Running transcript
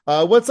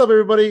What's up,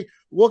 everybody?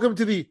 Welcome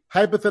to the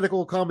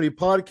Hypothetical Comedy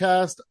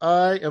Podcast.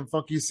 I am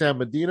Funky Sam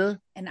Medina,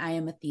 And I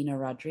am Athena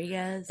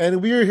Rodriguez.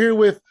 and we are here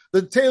with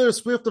the Taylor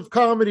Swift of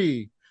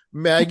comedy,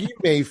 Maggie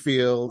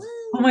Mayfield.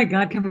 Oh my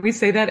God, can we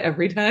say that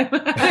every time?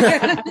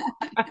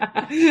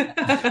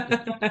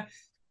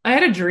 I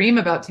had a dream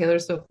about Taylor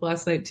Swift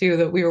last night too,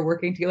 that we were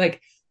working to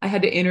I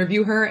had to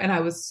interview her and I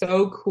was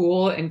so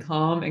cool and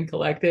calm and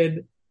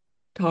collected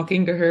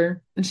talking to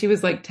her. And she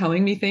was like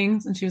telling me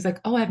things and she was like,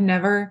 "Oh, I've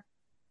never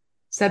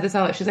said this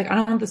out loud." She's like, "I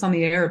don't want this on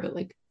the air, but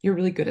like you're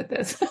really good at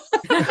this."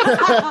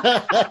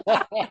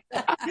 I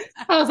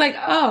was like,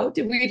 "Oh,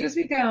 did we just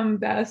become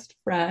best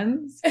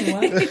friends?"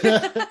 What?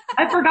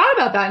 I forgot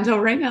about that until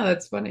right now.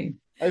 That's funny.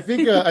 I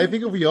think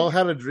if we all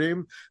had a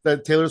dream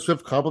that Taylor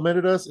Swift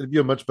complimented us, it'd be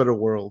a much better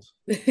world.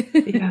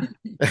 Yeah.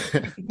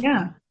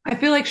 Yeah. I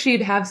feel like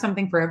she'd have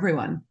something for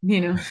everyone,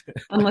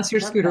 unless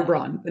you're Scooter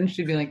Braun, then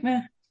she'd be like,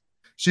 meh.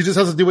 She just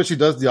has to do what she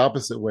does the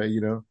opposite way,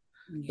 Yeah.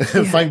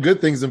 find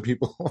good things in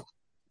people.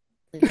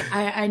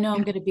 I know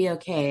I'm going to be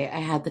okay. I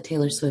had the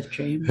Taylor Swift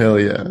dream. Hell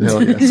yeah,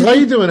 hell yeah. So how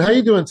you doing? How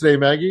you doing today,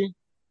 Maggie?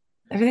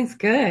 Everything's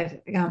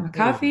good. I got my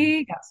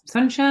coffee, got some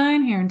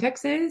sunshine here in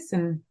Texas,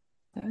 and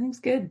everything's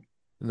good.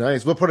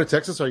 Nice. What part of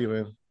Texas are you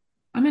in?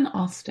 I'm in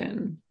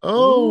Austin.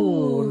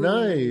 Oh, Ooh.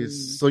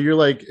 nice. So you're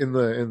like in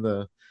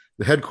the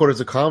headquarters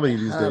of comedy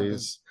these Hub.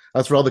 days.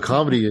 That's where all the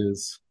comedy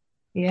is.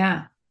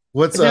 Yeah.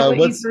 What's Is that what you've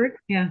what's heard?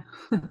 Yeah.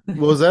 what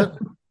was that?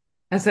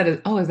 I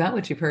said, oh, is that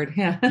what you've heard?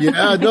 Yeah.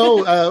 Yeah,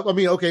 no, I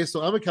mean, okay,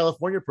 so I'm a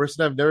California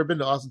person. I've never been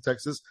to Austin,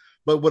 Texas,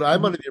 but what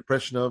I'm under the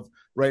impression of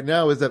right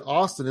now is that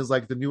Austin is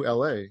like the new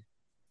LA.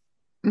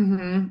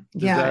 Mm-hmm.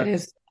 Is Yeah, that it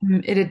is.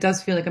 It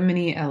does feel like a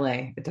mini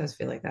LA. It does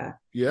feel like that.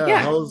 yeah, Yeah.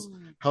 how's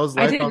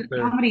I life did out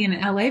there? comedy in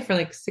LA for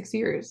like 6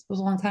 years. It was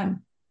a long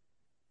time.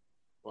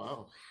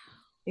 Wow,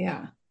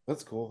 Yeah.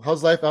 that's cool.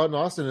 How's life out in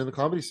Austin in the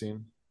comedy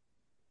scene?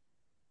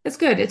 It's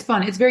good. It's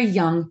fun. It's very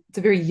young. It's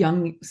a very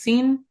young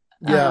scene.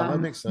 Yeah, that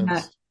makes That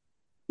sense.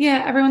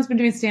 yeah, everyone's been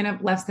doing stand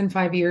up less than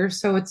 5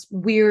 years, so it's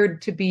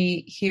weird to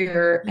be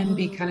here and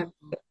be kind of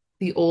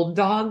the old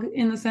dog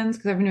in the sense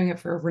because I've been doing it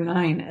for over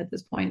 9 at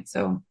this point.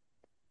 So,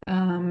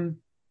 um,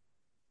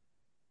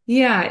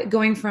 yeah,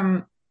 going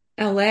from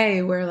LA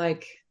where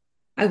like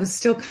I was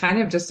still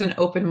kind of just an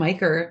open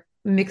micer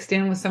mixed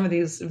in with some of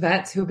these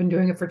vets who've been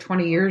doing it for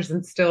 20 years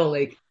and still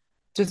like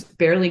just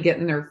barely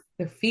getting their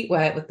feet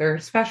wet with their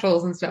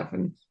specials and stuff.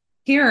 And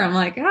here I'm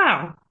like,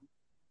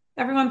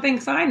 everyone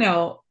thinks I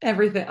know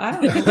everything. I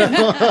don't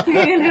know.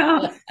 You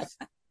know,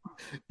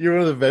 You're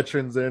one of the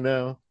veterans there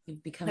now.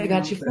 You've become I your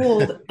got you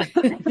own fooled.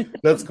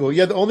 That's cool.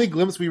 Yeah, the only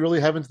glimpse we really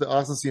have into the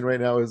Austin scene right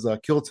now is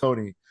Kill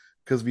Tony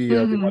because we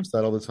watch Mhm.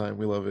 that all the time.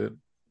 We love it.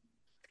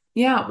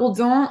 Yeah, well,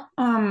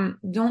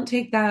 don't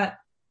take that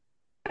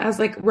as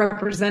like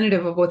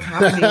representative of what's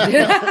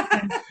happening.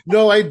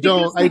 No, I Because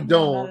don't. I like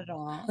No, not don't. at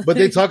all. But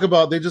they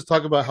just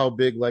talk about how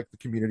big like the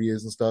community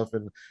is and stuff,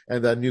 and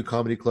that new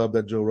comedy club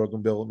that Joe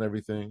Rogan built and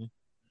everything, stuff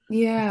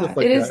Yeah, like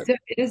that.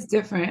 it is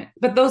different.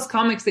 But those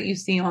comics that you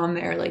see on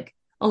there, like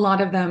a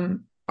lot of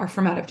them are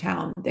from out of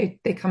town. They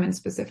come in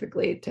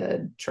specifically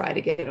to try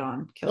to get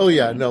on Kill Oh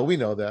yeah, Tony. no, we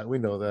know that. We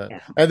know that. Yeah.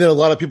 And then a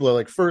lot of people are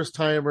like first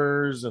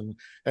timers and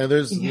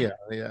there's Yeah.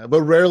 yeah.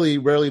 But rarely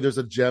there's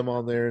a gem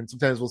on there, and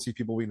sometimes we'll see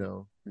people we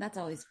know. That's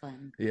always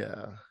fun.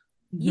 Yeah.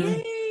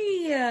 Mhm. Yay!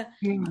 Yeah.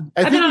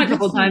 I I've been think on we a did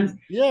couple of see times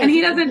yeah, I and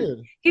think we did.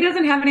 he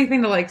doesn't have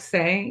anything to like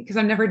say because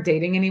I'm never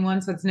dating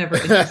anyone, so it's never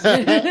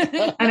interesting.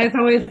 And it's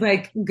always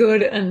like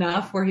good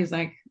enough where he's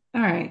like,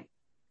 all right,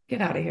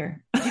 get out of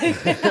here.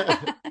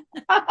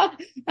 I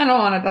don't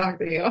want to talk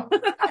to you.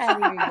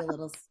 Out of here, you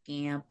little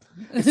scamp.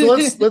 So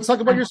let's talk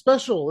about your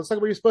special. Let's talk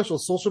about your special.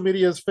 Social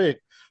media is fake.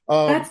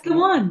 That's the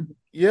one.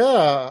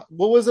 Yeah.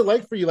 What was it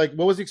like for you? Like,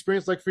 what was the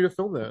experience like for you to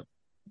film that?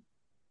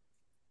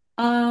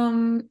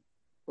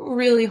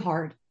 Really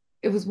hard.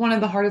 It was one of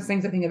the hardest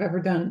things I think I've ever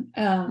done.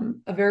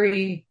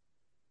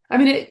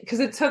 Because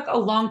it took a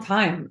long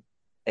time.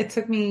 It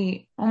took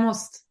me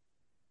almost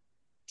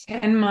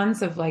 10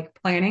 months of like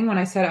planning when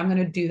I said I'm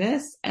going to do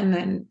this and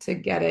then to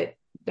get it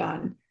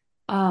done.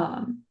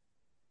 Um,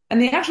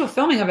 and the actual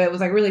filming of it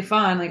was like really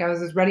fun. Like I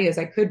was as ready as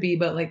I could be,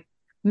 but like,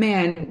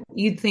 man,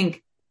 you'd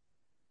think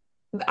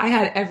I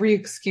had every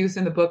excuse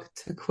in the book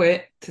to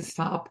quit, to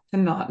stop, to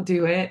not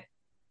do it.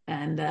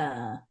 And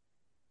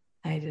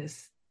I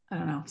just, I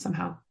don't know,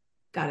 somehow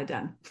got it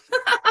done.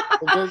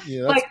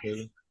 Yeah, that's Like,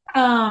 good.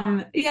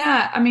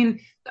 yeah, I mean,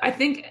 I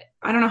think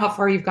I don't know how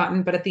far you've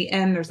gotten, but at the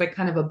end there's like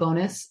kind of a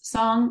bonus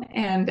song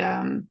and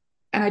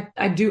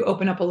I do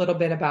open up a little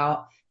bit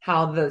about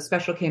how the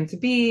special came to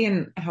be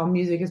and how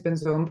music has been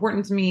so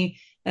important to me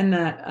and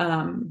that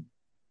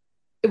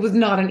it was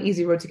not an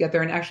easy road to get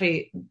there and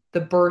actually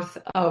the birth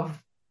of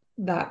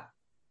that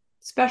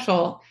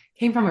special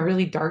came from a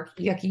really dark,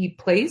 yucky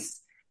place.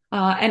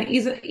 And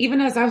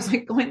even as I was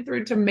like going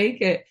through to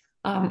make it,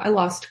 I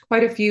lost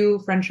quite a few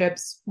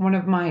friendships. One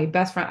of my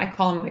best friend, I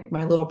call him like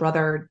my little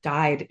brother,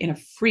 died in a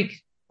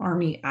freak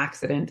army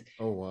accident.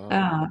 Oh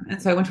wow.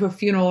 And so I went to a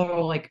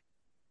funeral like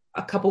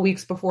a couple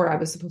weeks before I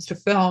was supposed to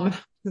film.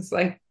 It's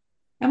like,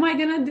 am I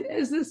gonna,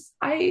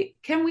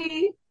 can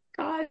we,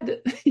 God,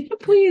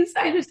 please,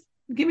 I just,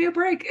 give me a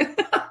break.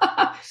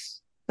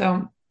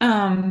 So,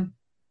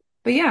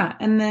 but yeah.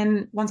 And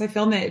then once I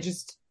filmed it,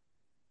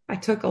 I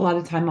took a lot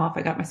of time off.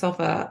 I got myself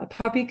a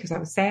puppy because I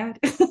was sad.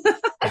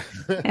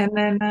 And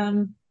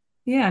then,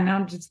 yeah,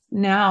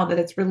 now that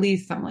it's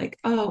released, I'm like,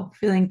 oh,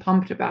 feeling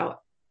pumped about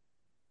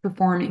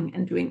performing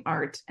and doing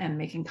art and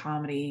making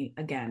comedy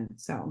again.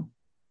 So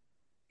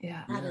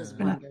yeah, That is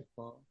Yeah.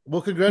 wonderful.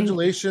 Well,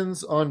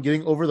 congratulations on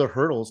getting over the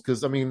hurdles,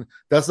 because I mean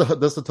that's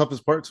the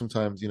toughest part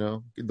sometimes,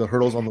 the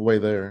hurdles on the way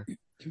there.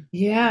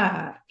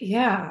 yeah,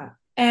 yeah.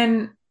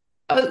 And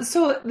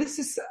so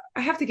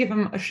I have to give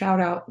him a shout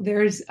out.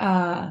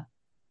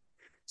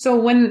 So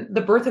when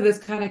the birth of this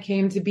kind of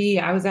came to be,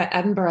 I was at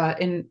Edinburgh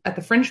at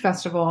the Fringe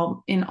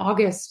Festival in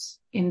August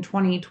in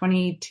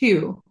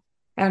 2022.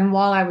 And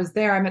while I was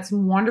there, I met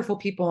some wonderful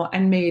people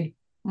and made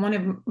one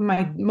of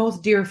my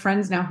most dear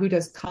friends now who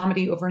does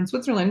comedy over in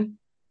Switzerland.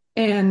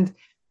 And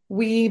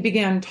we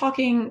began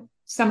talking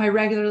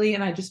semi-regularly,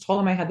 and I just told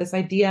him I had this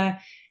idea.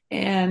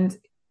 And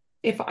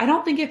I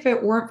don't think if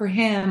it weren't for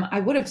him, I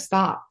would have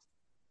stopped,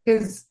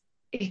 because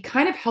he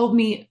kind of held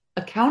me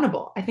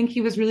accountable. I think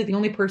he was really the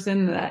only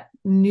person that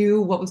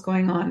knew what was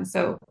going on.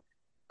 So,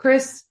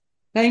 Chris,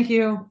 thank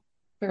you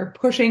for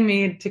pushing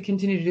me to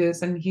continue to do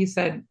this. And he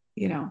said,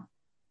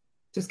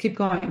 just keep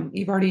going.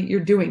 You're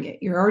doing it.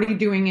 You're already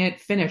doing it.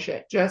 Finish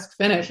it. Just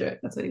finish it.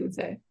 That's what he would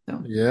say.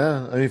 So,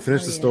 Yeah, I mean,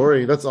 finish Oh, the yeah.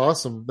 story. That's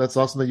awesome. That's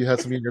awesome that you had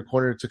somebody in your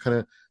corner to kind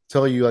of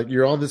tell you, like,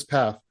 you're on this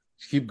path.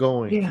 Keep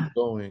going. yeah, Keep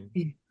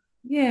going.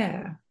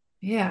 yeah,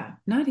 yeah.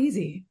 Not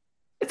easy.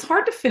 It's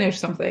hard to finish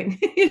something,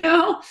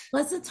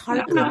 Plus, it's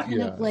hard to not,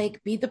 kind of Yeah,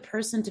 like be the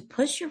person to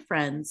push your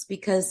friends,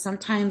 because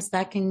sometimes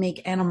that can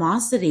make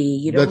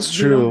animosity. that's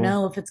You don't true.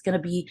 know if it's going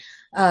to be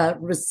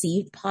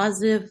received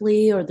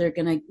positively, or they're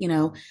going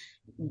to,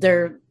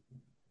 their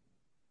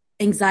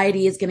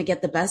anxiety is going to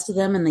get the best of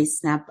them and they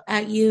snap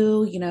at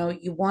you.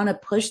 You want to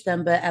push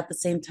them, but at the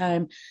same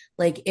time,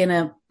 like in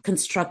a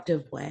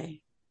constructive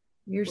way.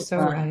 you're With so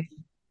love. right.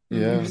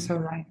 You're Yeah, so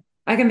right.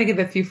 I can think of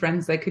a few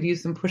friends that could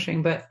use some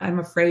pushing, but I'm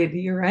afraid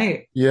you're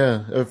right.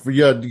 yeah,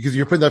 because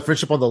you're putting that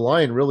friendship on the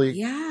line, really,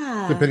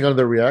 Yeah. depending on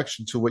their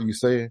reaction to what you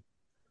say.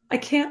 I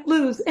can't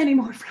lose any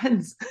more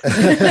friends. No,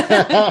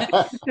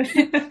 I'll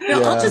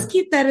Yeah, just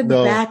keep that in the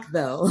no. back,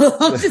 though.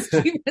 I'll just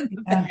keep it in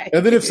the Yeah. back.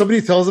 And then if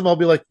somebody tells them, I'll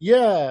be like,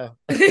 yeah.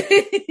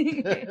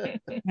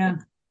 Yeah.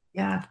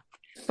 Yeah.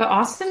 But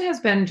Austin has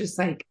been just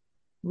like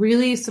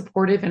really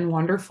supportive and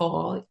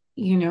wonderful,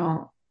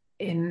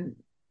 in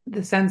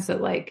the sense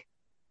that like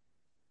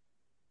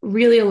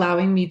really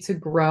allowing me to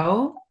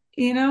grow,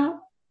 Yeah.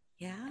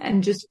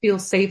 and just feel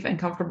safe and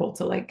comfortable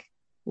to like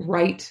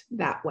write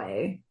that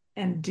way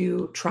and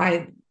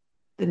try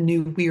the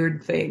new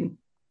weird thing.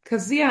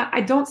 Cause yeah,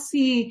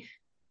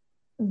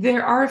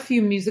 there are a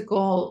few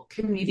musical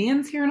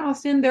comedians here in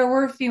Austin. There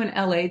were a few in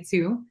LA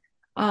too.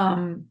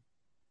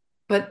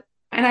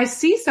 And I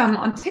see some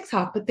on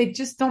TikTok, but they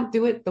just don't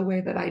do it the way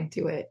that I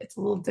do it. It's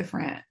a little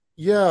different.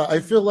 Yeah, I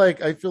feel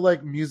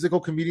like musical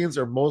comedians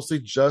are mostly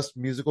just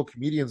musical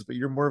comedians, but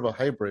you're more of a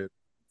hybrid.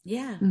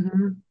 Yeah.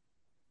 Mm-hmm.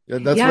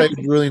 And that's Yeah, what I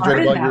it really enjoyed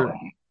started about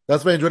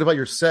that way.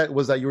 your set,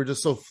 was that you were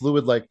just so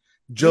fluid, like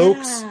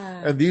jokes,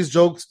 Yeah. and these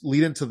jokes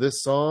lead into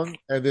this song,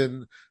 and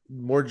then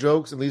more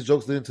jokes, and these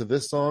jokes lead into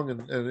this song,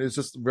 and it's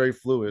just very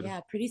fluid. Yeah.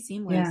 Pretty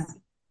seamless. Yeah.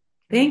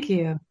 Thank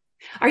you.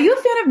 Are you a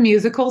fan of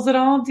musicals at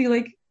all? Do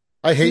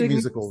I you hate like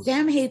musicals.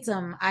 Sam hates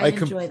them. I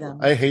enjoy them.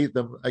 I hate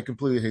them. I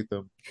completely hate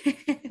them.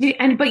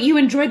 but you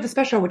enjoyed the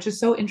special, which is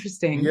so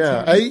interesting to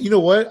Yeah, me. you know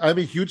what? I'm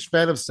a huge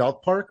fan of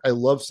South Park. I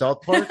love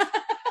South Park,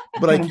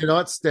 but I Okay.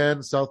 cannot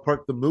stand South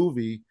Park the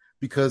movie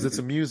because it's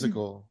a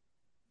musical.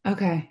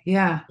 Okay.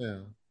 Yeah.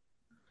 Yeah.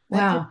 That did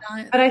Wow.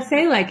 not But I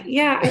say I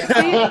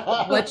say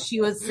what she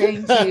was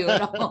saying to you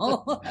at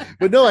all.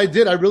 But no, I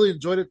did. I really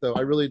enjoyed it, though.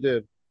 I really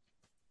did.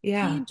 He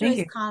yeah. Thank enjoys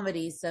you.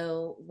 comedy,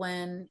 so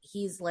when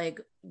he's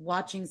like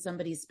watching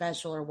somebody's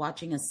special or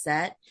watching a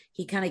set,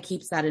 he kind of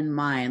keeps that in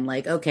mind.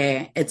 Like,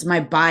 okay, it's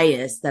my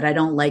bias that I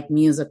don't like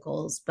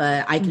musicals,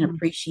 but I can Mhm.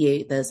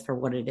 appreciate this for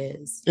what it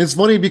is. It's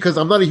funny because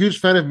I'm not a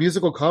huge fan of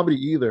musical comedy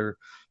either.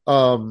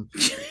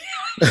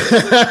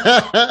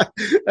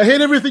 I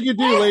hate everything you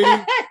do,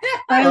 lady.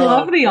 I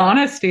love the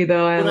honesty,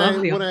 though. I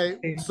love the when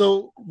honesty.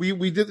 so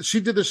we did she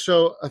did the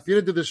show,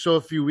 Athena did the show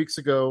a few weeks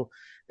ago,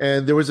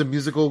 and there was a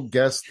musical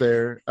guest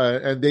there,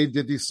 and they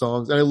did these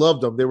songs, and I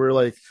loved them. They were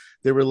like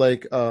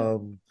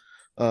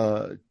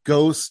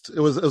ghost. It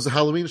was a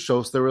Halloween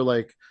show, so they were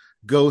like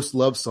ghost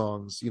love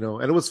songs,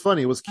 and it was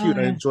funny, it was cute.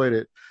 I Yeah. enjoyed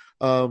it.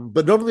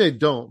 But normally I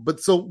don't. But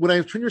so when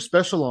I turned your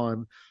special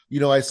on,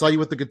 I saw you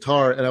with the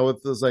guitar, and I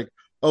was like,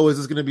 oh, is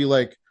this going to be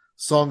like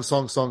song,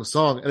 song, song,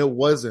 song? And it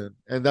wasn't.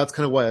 And that's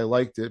kind of why I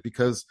liked it,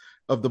 because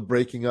of the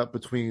breaking up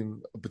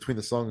between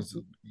the songs,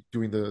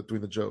 doing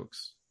the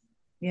jokes.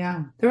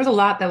 Yeah. There was a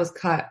lot that was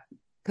cut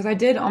because I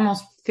did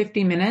almost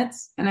 50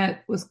 minutes and it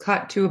was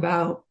cut to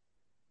about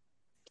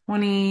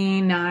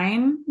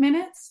 29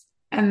 minutes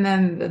and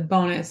then the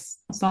bonus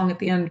song at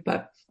the end.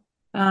 But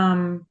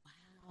Wow.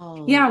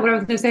 Yeah, what I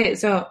was going to say.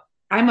 So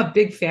I'm a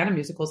big fan of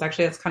musicals.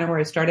 Actually, that's kind of where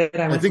I started.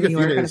 I I went think to New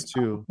Athena York. is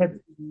too.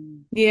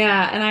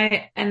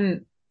 Yeah,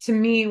 and to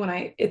me,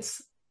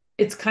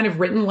 it's kind of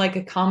written like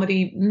a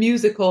comedy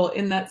musical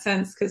in that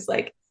sense, because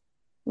like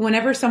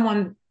whenever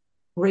someone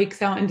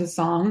breaks out into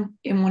song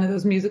in one of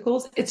those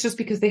musicals, it's just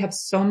because they have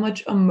so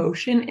much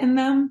emotion in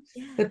them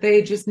Yeah. that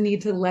they just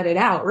need to let it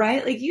out,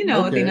 right? Like, Okay,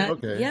 Athena.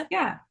 okay. Yep.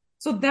 Yeah.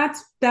 So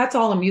that's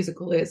all a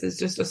musical is. It's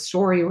just a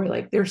story where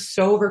like they're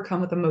so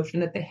overcome with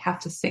emotion that they have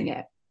to sing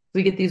it.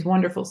 We get these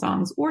wonderful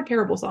songs or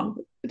terrible songs.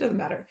 It doesn't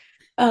matter.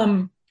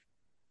 And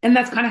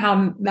that's kind of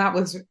how that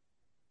was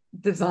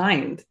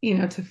designed,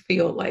 to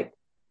feel like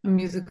a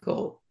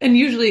musical. And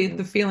usually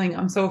the feeling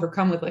I'm so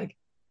overcome with like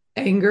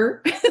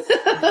anger.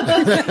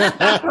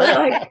 That's where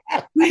like,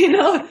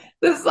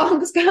 the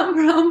songs come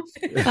from.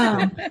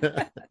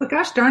 But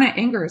gosh darn it,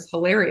 anger is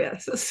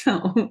hilarious.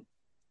 So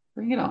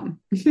bring it on.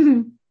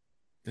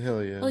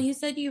 Hell yeah. Well, you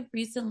said you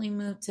recently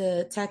moved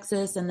to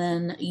Texas and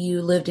then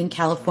you lived in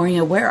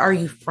California. Where are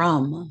you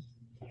from?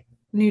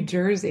 New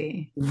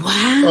Jersey.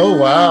 Oh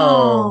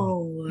wow.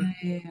 Wow.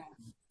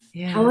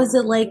 Yeah. How was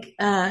it like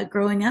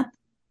growing up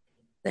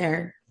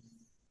there?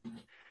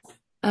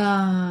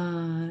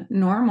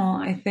 Normal,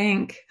 I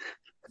think.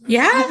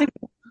 Yeah.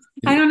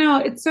 I don't know.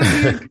 It's so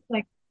weird.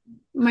 Like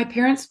my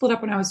parents split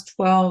up when I was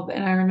 12,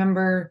 and I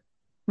remember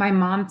my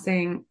mom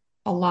saying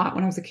a lot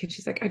when I was a kid.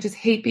 She's like, I just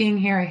hate being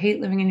here. I hate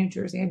living in New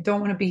Jersey. I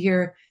don't want to be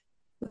here.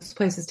 This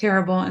place is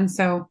terrible. And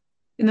so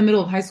in the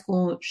middle of high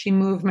school, she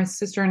moved my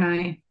sister and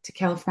I to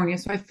California.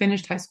 So I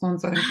finished high school in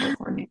Southern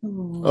California.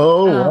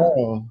 Oh Um,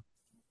 wow.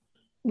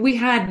 we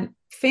had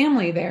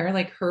family there,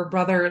 like her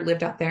brother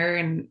lived out there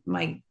and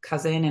my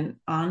cousin and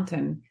aunt.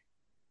 And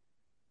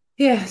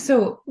yeah,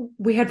 so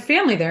we had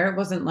family there. It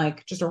wasn't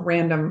like just a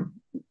random,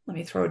 let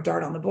me throw a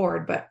dart on the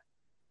board, but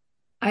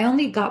I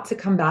only got to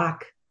come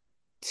back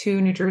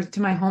to New Jersey,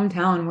 to my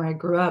hometown where I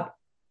grew up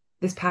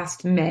this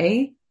past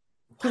May.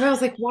 Because I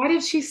was like, why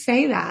did she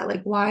say that?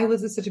 Like, why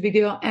was this such a big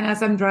deal? And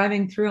as I'm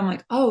driving through, I'm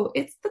like, oh,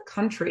 it's the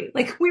country.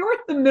 Like, we were in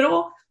the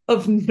middle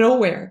of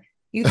nowhere.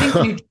 You think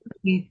New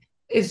Jersey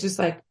is just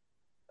like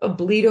a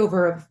bleed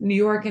over of New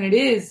York, and it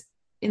is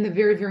in the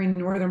very, very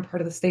northern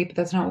part of the state, but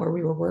that's not where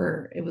we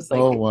were. It was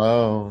Oh like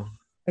wow.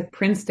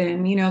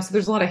 Princeton, so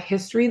there's a lot of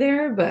history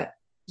there, but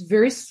it's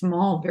very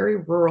small, very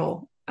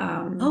rural.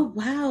 Oh,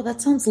 wow.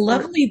 That sounds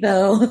lovely,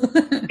 though.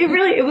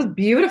 It was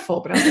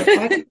beautiful, but I was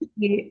like,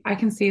 I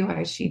can see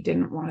why she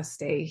didn't want to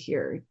stay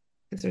here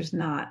because there's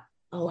not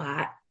a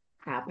lot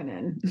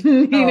happening,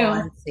 Oh,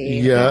 I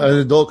see. Yeah, an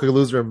adult could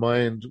lose their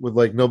mind with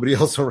like nobody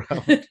else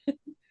around.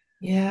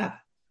 Yeah.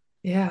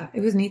 Yeah. It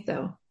was neat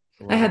though.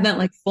 I Wow. had that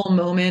like full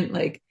moment.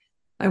 Like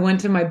I went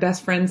to my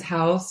best friend's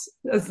house.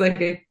 It was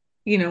like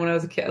when I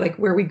was a kid, like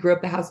where we grew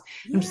up, the house.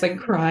 I'm just like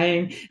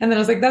crying. And then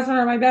I was like, that's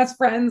where my best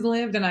friends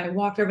lived. And I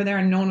walked over there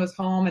and no one was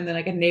home. And then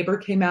like a neighbor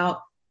came out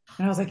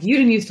and I was like, you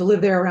didn't used to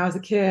live there when I was a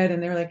kid.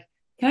 And they were like,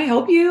 can I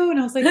help you? And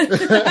I was like,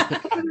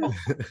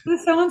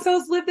 the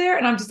so-and-sos live there.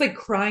 And I'm just like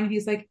crying. And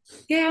he's like,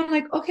 yeah. I'm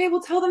like, okay,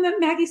 well tell them that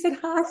Maggie said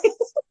hi.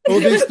 Oh,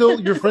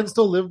 your friends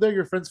still live there?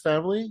 Your friend's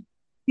family?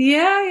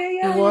 Yeah.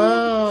 Isn't that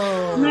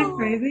Wow.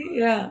 crazy?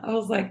 Yeah. I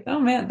was like, oh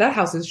man, that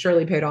house is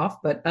surely paid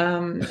off, but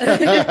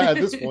At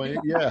this point,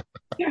 yeah.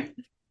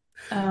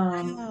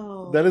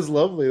 um That is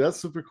lovely. That's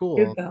super good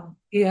cool. though.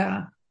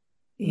 Yeah.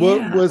 What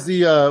Yeah. was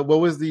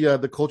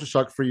the culture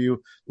shock for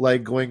you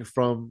like going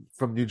from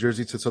New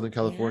Jersey to Southern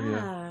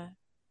California?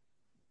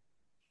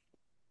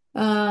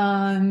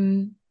 Yeah.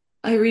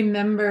 I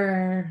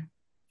remember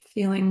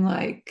feeling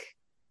like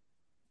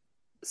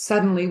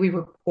suddenly we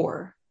were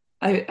poor.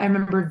 I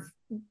remember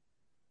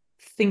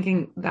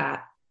thinking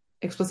that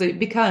explicitly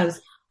because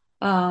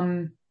I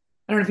don't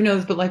know if you know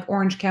this, but like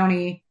Orange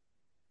County,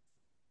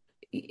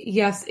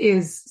 yes,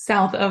 is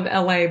south of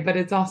LA, but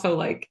it's also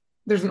like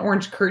there's an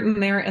orange curtain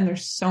there and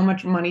there's so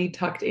much money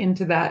tucked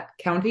into that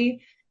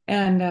county.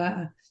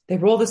 And they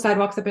roll the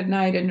sidewalks up at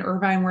night in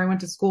Irvine where I went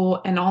to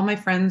school, and all my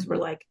friends were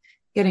like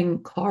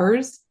getting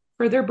cars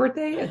for their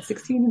birthday at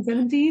 16 and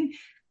 17.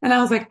 And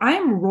I was like, I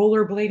am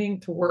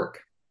rollerblading to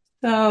work.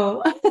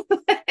 So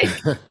like,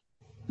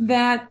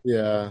 that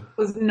Yeah.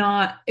 was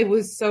not, it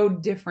was so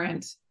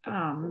different.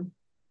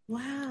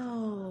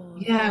 Wow.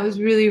 Yeah, it was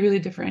really, really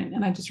different.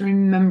 And I just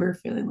remember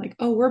feeling like,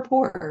 oh, we're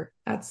poor.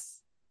 That's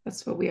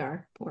what we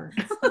are, poor.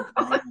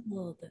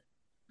 Wild.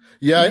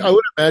 Yeah, I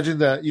would imagine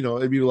that,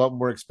 it'd be a lot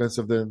more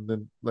expensive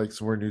than like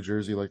somewhere in New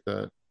Jersey like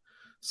that.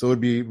 So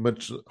it'd be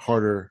much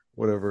harder,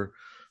 whatever.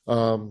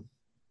 Um,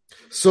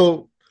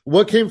 so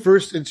what came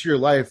first into your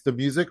life, the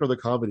music or the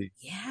comedy?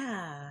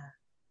 Yeah.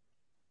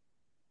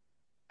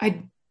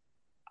 I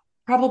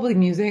probably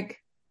music.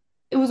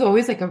 It was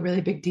always like a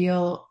really big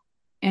deal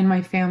in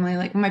my family.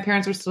 Like when my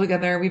parents were still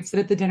together, we'd sit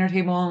at the dinner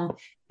table,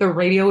 the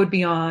radio would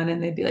be on,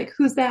 and they'd be like,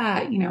 who's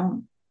that?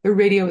 The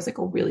radio was like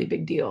a really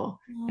big deal.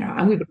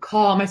 And we would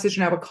call, my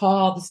sister and I would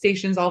call the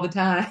stations all the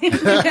time.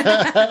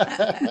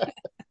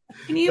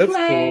 Can you That's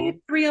play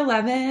cool.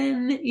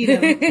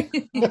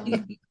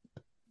 311?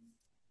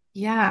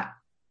 Yeah.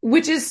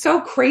 which is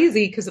so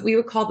crazy because we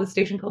would call the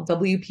station called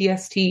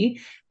WPST.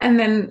 And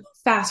then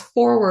fast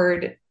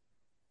forward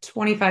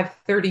 25,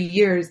 30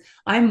 years,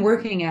 I'm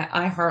working at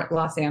iHeart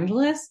Los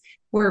Angeles,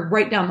 where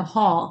right down the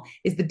hall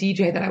is the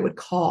DJ that I would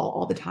call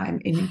all the time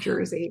in New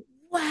Jersey.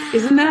 Wow.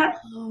 Isn't that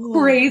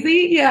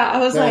crazy? Yeah. I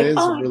was That like, is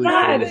oh my really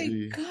God.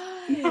 crazy.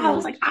 Yeah, I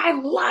was like, I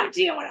loved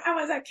you when I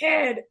was a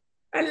kid.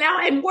 And now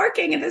I'm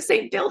working in the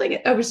same building.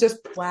 It was just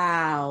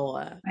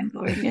wow.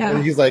 Yeah.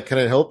 And he's like, "Can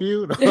I help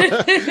you?"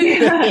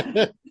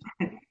 Yeah.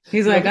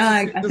 He's like,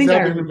 I think I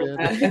remember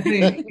that. I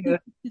think,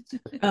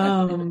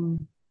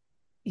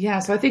 yeah.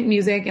 So I think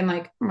music, and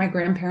like my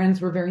grandparents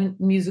were very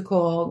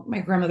musical. My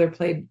grandmother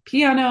played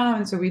piano,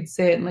 and so we'd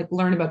sit and like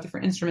learn about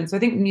different instruments. So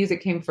I think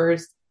music came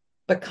first,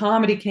 but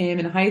comedy came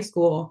in high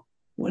school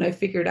when I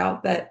figured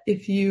out that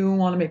if you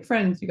want to make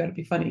friends, you got to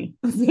be funny.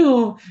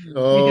 So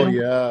Oh we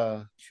did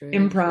yeah.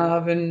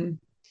 improv, and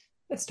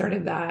I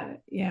started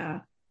that. Yeah.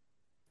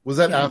 Was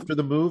that Yeah. after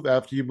the move?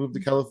 After you moved to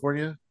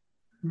California?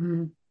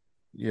 Mm-hmm.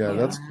 Yeah, Yeah.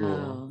 that's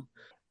cool.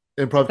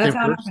 Improv That's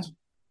came how it first? happened.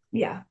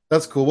 Yeah.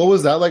 That's cool. What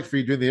was that like for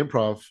you doing the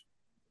improv?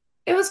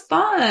 It was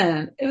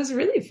fun. It was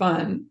really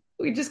fun.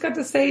 We just got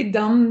to say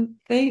dumb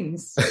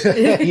things,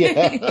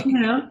 Yeah. you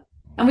know,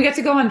 and we got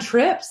to go on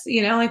trips,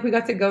 you know, like we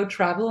got to go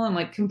travel and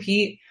like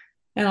compete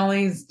in all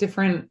these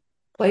different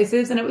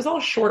places. And it was all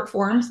short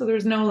form. So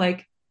there's no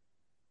like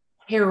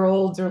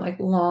heralds or like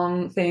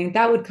long thing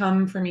that would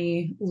come for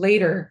me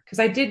later. Cause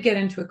I did get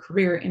into a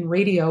career in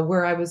radio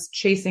where I was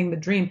chasing the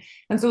dream.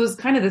 And so it was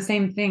kind of the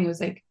same thing. It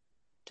was like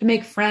to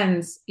make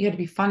friends, you had to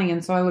be funny.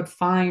 And so I would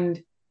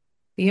find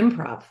the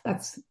improv.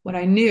 That's what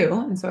I knew.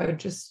 And so I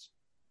just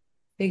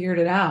figured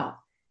it out.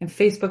 And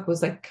Facebook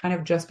was like kind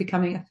of just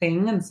becoming a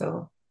thing. And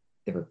so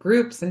there were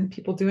groups and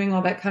people doing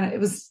all that kind of, it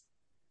was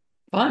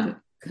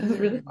fun. It was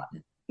really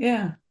fun.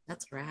 Yeah.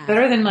 That's rad.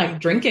 Better than like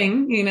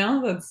drinking, you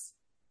know, that's.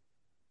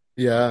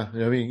 Yeah.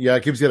 I mean, yeah,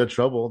 it keeps you out of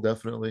trouble,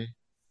 definitely.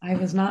 I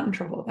was not in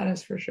trouble. That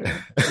is for sure.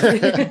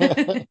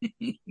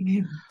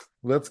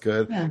 That's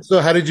good. Yeah. So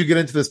how did you get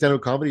into the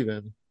stand-up comedy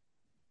then?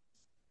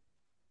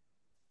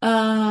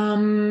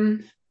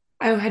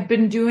 I had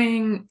been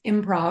doing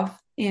improv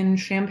in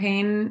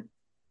Champaign,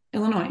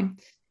 Illinois,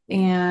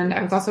 and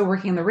I was also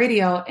working in the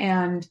radio,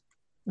 and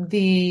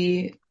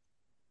the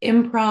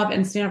improv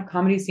and stand-up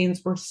comedy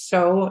scenes were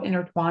so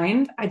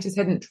intertwined. I just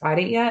hadn't tried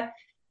it yet.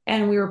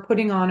 And we were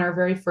putting on our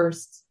very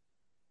first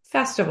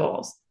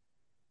festivals.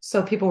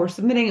 So people were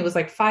submitting. It was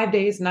like 5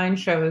 days, 9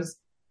 shows.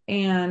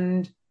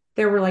 And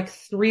there were like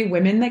 3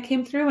 women that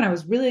came through, and I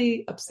was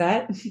really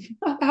upset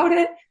about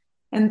it.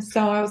 And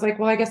so I was like,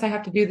 well, I guess I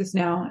have to do this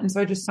now. And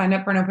so I just signed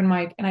up for an open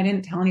mic, and I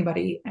didn't tell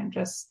anybody and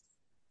just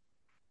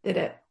did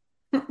it.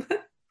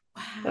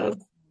 Wow.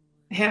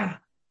 Yeah.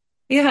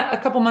 Yeah.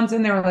 A couple months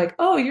in, they were like,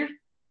 oh, you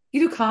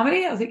do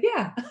comedy? I was like,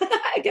 yeah,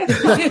 I guess.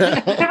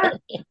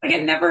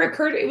 It never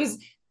occurred. It was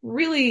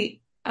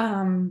really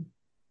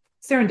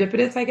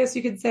serendipitous, I guess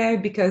you could say,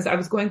 because I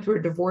was going through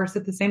a divorce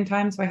at the same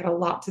time. So I had a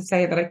lot to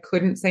say that I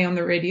couldn't say on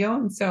the radio.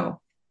 And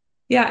so,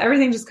 yeah,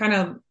 everything just kind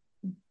of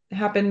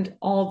happened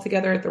all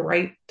together at the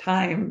right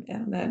time.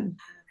 And then,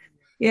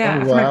 yeah,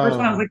 after my first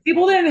one, I was like,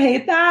 people didn't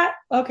hate that.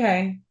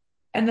 Okay.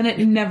 And then it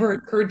never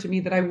occurred to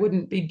me that I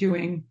wouldn't be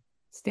doing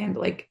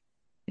I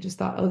just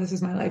thought, oh, this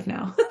is my life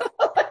now.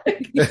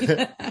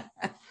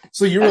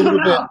 So you were a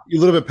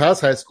little bit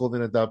past high school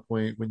then at that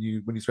point when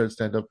you started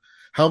stand up.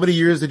 How many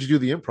years did you do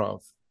the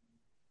improv?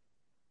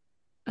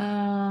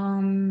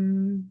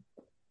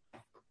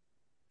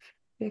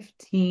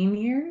 15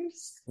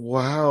 years.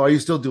 Wow. Are you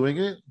still doing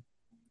it?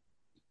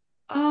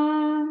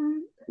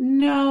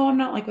 No, I'm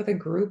not like with a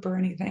group or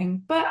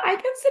anything, but I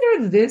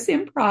consider this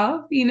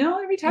improv, you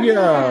know, every time.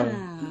 Yeah.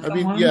 I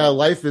mean, yeah,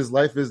 life is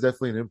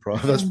definitely an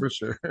improv. That's for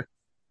sure.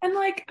 And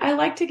like, I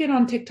like to get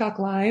on TikTok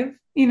live,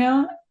 you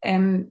know,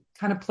 and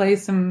kind of play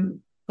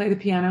the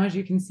piano, as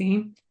you can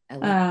see,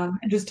 and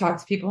just talk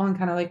to people and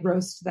kind of like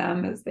roast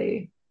them as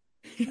they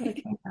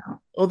like hang out.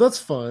 Oh, that's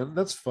fun.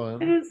 That's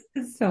fun.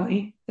 It's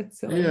silly. It's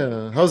silly.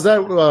 Yeah. How's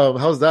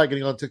that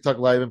getting on TikTok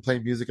live and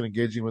playing music and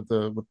engaging with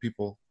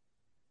people?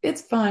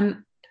 It's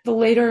fun. The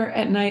later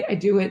at night I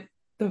do it,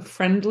 the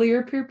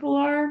friendlier people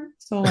are.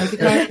 So like if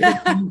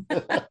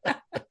I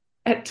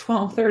at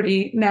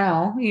 12:30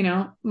 now, you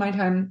know, my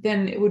time,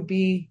 then it would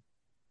be,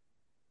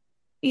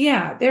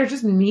 yeah, they're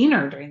just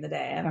meaner during the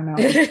day. I don't know.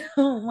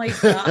 Oh my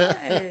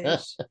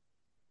gosh.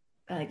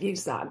 Like you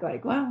suck.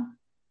 Like, well,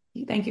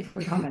 thank you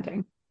for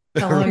commenting.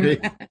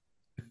 Right.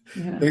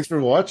 Yeah. Thanks for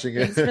watching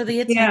it. Thanks for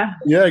the attention. Yeah.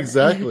 Yeah,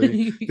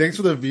 exactly. Thanks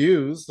for the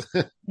views.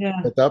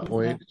 Yeah. At that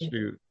point, exactly.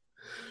 shoot.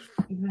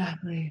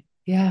 Exactly.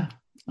 Yeah.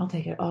 I'll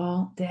take it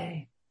all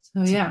day.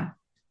 So yeah.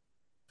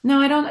 No,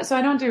 I don't. So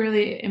I don't do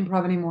really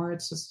improv anymore.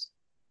 It's just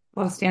a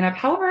lot of stand up.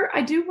 However,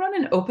 I do run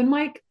an open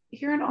mic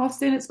here in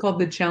Austin. It's called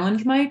the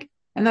Challenge Mic,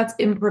 and that's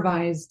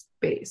improvised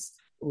based.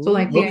 So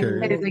like the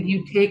idea is like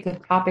you take a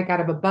topic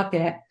out of a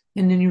bucket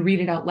and then you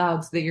read it out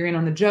loud so that you're in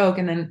on the joke.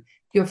 And then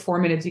if you have 4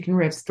 minutes, you can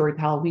riff, story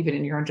pal, weave it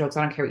in your own jokes.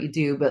 I don't care what you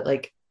do, but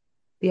like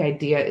the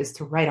idea is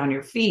to write on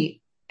your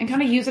feet and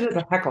kind of use it as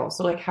a heckle.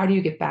 So like, how do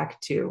you get back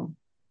to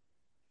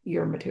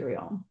your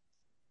material?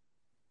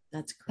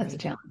 That's That's a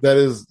great. challenge.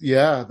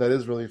 That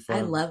is really I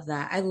fun. love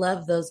that. I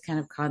love those kind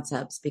of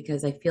concepts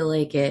because I feel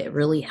like it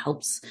really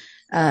helps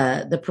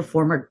the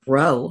performer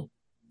grow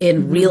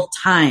in Mm-hmm. real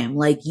time.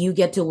 Like you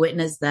get to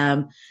witness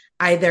them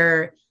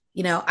either,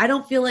 I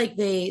don't feel like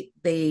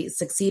they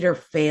succeed or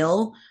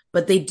fail,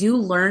 but they do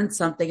learn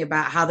something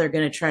about how they're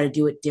going to try to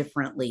do it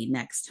differently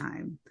next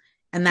time.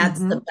 And that's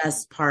Mm-hmm. the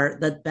best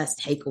part, the best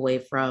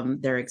takeaway from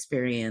their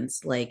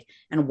experience, like,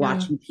 and Yeah.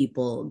 watching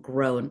people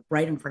grow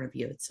right in front of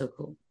you. It's so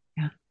cool.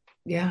 Yeah.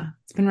 Yeah.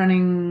 It's been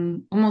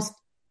running almost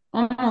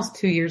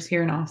 2 years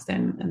here in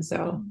Austin. And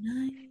so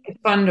Nice.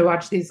 it's fun to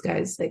watch these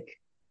guys like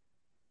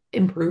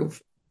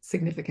improve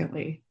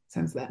significantly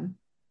since then.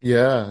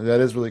 Yeah,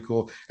 that is really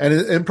cool. And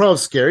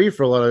improv's scary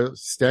for a lot of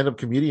stand-up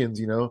comedians,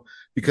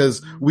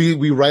 because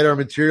we write our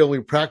material,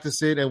 we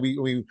practice it, and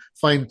we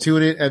fine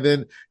tune it, and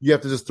then you have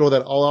to just throw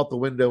that all out the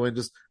window and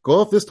just go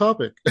off this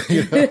topic.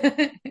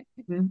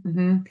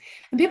 Mm-hmm.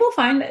 And people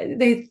find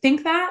they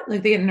think that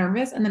like they get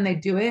nervous and then they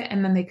do it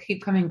and then they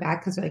keep coming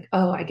back because they're like,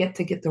 oh, I get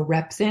to get the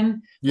reps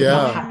in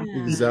without Yeah, having to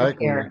be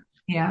exactly. prepared.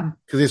 Yeah.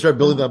 Because they start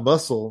building that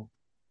muscle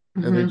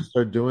and they Mm-hmm. just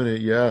start doing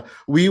it. Yeah.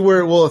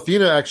 Well,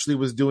 Athena actually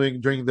was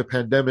doing during the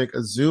pandemic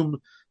a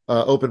Zoom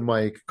open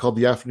mic called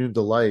the Afternoon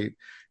Delight.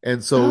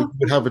 And so you Oh,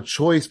 would have a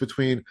choice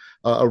between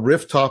a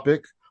riff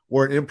topic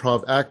or an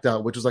improv act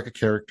out, which is like a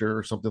character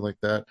or something like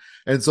that.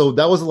 And so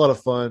that was a lot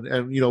of fun.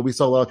 And, we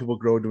saw a lot of people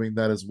grow doing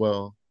that as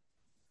well.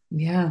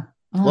 yeah.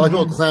 A Oh lot of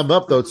people man. clam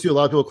up though, too. A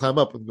lot of people clam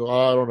up and go,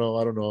 oh, I don't know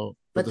what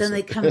But to then say.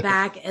 they come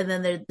back and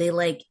then they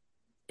like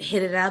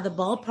hit it out of the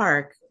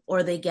ballpark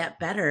or they get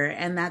better.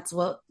 And that's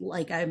what,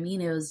 like, I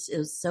mean, it was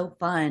so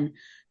fun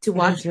to It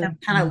watch is them really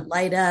kind fun. of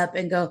light up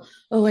and go,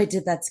 oh, I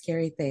did that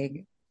scary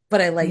thing,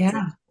 but I liked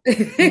Yeah. Yeah.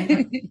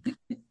 it.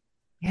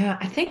 Yeah.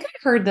 I think I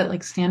heard that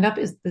like stand up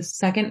is the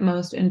second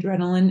most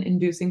adrenaline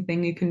inducing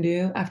thing you can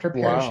do after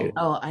parachute.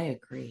 Wow. Oh, I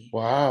agree.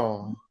 Wow.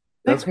 Isn't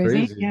that That's crazy?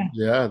 crazy. Yeah.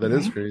 Yeah, that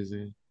is Right.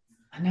 crazy.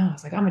 I know. I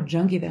was like, I'm a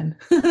junkie then.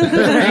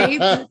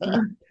 Right?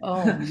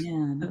 Oh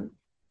man.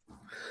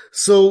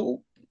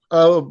 So,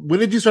 when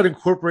did you start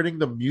incorporating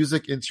the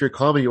music into your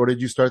comedy, or did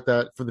you start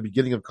that from the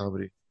beginning of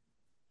comedy?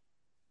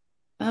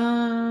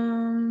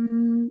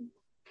 Um,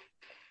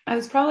 I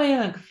was probably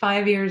like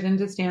 5 years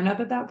into stand up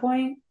at that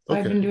point. So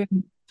I've Okay. been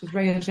doing just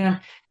regular stand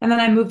up. And then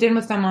I moved in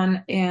with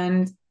someone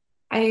and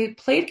I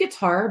played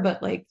guitar,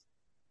 but like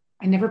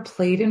I never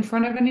played in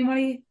front of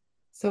anybody.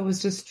 So it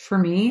was just for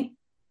me.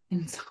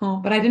 And so,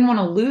 but I didn't want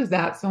to lose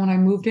that. So when I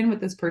moved in with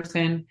this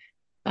person,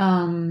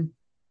 um,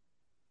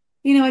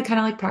 I kind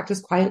of like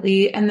practiced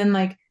quietly. And then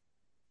like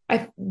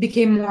I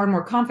became more and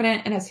more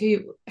confident. And as he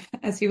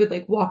would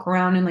like walk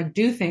around and like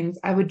do things,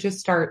 I would just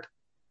start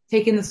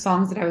taking the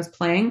songs that I was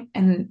playing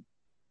and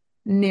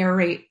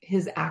narrate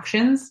his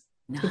actions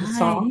to the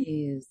song.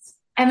 Nice.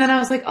 And then I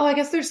was like, oh, I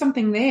guess there's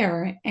something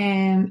there.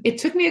 And it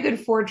took me a good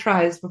 4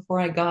 tries before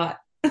I got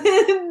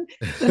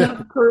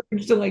enough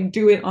courage to like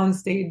do it on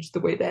stage the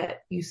way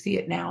that you see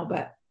it now.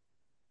 But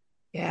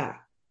yeah,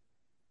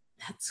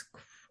 That's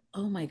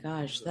oh my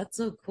gosh, that's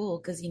so cool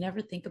because you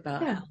never think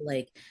about yeah, how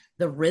like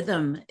the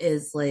rhythm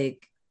is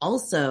like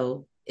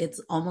also it's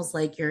almost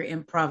like you're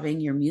improving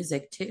your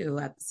music too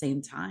at the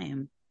same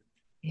time.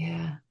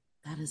 yeah,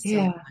 That is so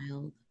yeah,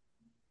 wild.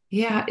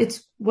 yeah.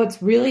 It's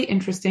what's really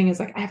interesting is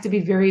like I have to be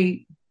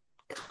very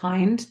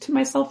kind to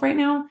myself right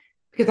now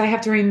because I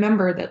have to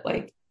remember that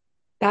like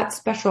that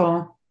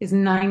special is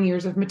 9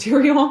 years of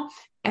material.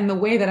 And the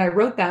way that I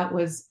wrote that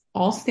was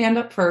all stand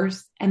up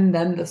first and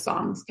then the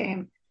songs came.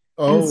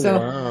 And Oh, so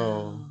wow.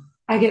 Wow.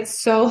 I get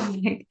so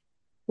like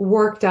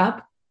worked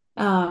up.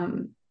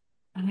 I'm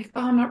like,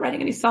 oh, I'm not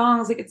writing any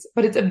songs.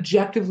 But it's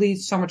objectively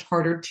so much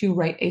harder to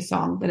write a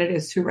song than it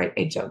is to write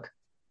a joke.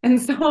 And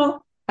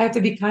so I have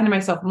to be kind to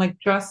myself. I'm like,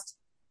 just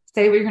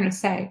say what you're going to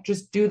say.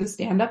 Just do the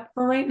stand up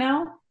for right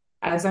now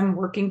as I'm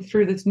working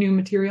through this new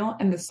material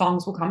and the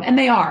songs will come. And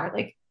they are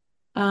like,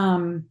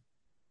 um,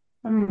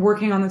 I'm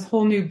working on this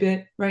whole new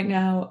bit right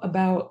now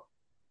about,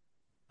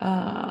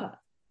 uh,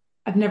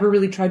 I've never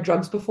really tried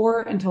drugs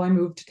before until I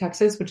moved to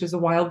Texas, which is a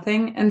wild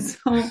thing. And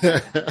so,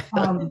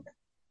 um,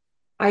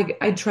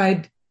 I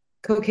tried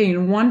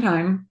cocaine one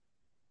time.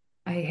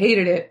 I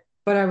hated it,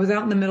 but I was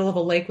out in the middle of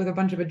a lake with a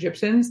bunch of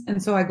Egyptians.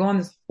 And so I go on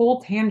this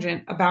whole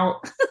tangent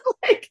about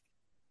like,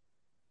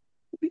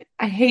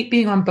 I hate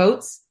being on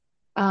boats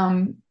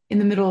in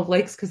the middle of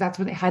lakes because that's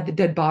where they hide the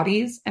dead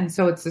bodies. And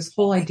so it's this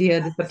whole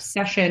idea, this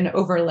obsession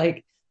over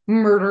like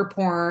murder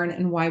porn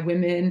and why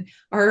women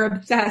are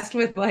obsessed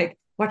with like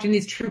watching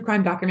these true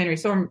crime documentaries.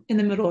 So I'm in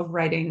the middle of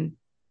writing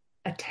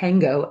a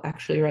tango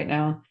actually right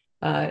now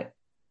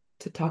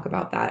to talk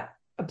about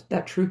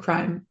that true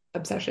crime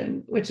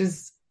obsession, which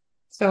is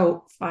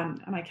so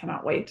fun and I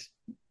cannot wait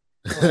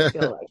till I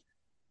feel like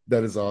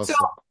That is so awesome.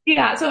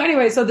 yeah. So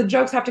anyway, so the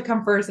jokes have to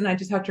come first, and I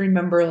just have to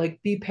remember,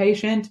 like, be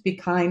patient, be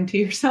kind to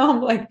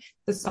yourself. Like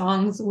the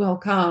songs will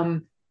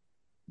come,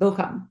 they'll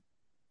come.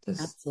 Just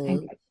hang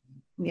Absolutely. tight.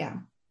 Yeah.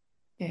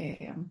 Yeah. Yeah.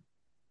 Yeah.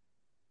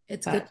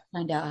 It's good But to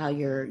find out how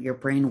your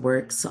brain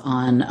works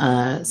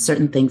on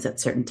certain things at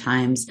certain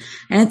times.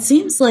 And it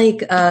seems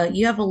like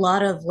you have a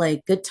lot of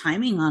like good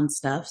timing on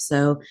stuff.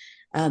 So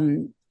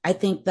I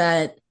think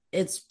that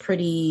it's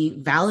pretty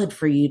valid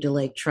for you to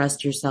like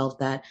trust yourself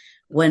that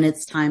when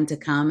it's time to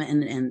come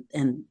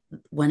and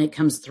when it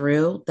comes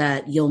through,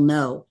 that you'll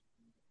know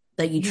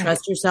that you yeah,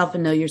 trust yourself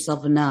and know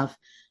yourself enough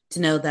to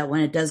know that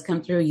when it does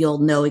come through, you'll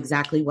know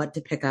exactly what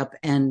to pick up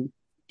and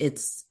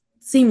it's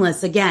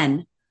seamless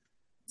again.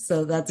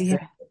 So that's great.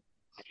 yeah.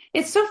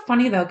 It's so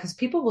funny though, because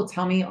people will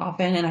tell me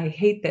often, and I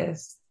hate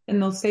this,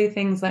 and they'll say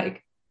things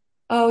like,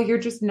 oh, you're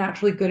just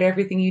naturally good at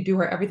everything you do,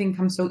 or everything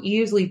comes so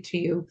easily to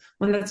you,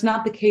 when that's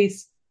not the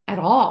case at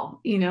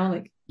all.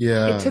 Like it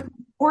Yeah. took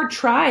 4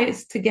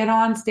 tries to get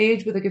on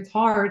stage with a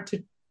guitar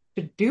to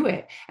do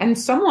it. And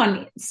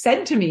someone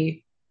said to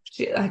me,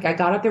 like I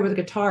got up there with a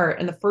guitar,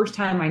 and the first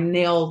time I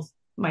nailed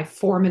my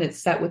 4 minute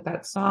set with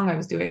that song I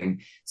was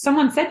doing,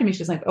 someone said to me,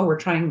 she's like, "Oh, we're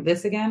trying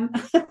this again."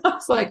 I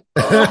was like,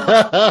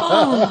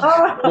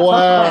 "Oh, Oh,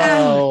 Wow.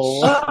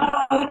 ouch.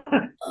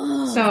 oh."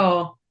 Oh,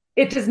 So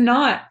it does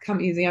not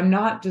come easy. I'm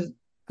not just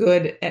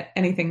good at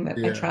anything that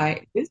I Yeah.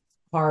 try. It's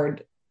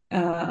hard.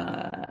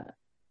 Uh,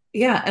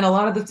 yeah, and a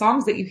lot of the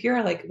songs that you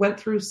hear like went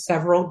through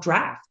several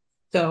drafts,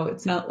 so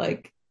it's not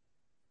like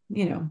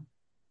you know.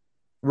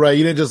 Right.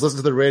 You didn't just listen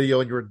to the radio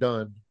and you were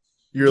done.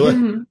 You're like,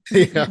 Mhm.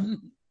 yeah.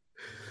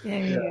 Yeah,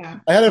 yeah, Yeah. yeah.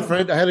 So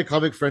I had a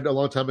comic friend a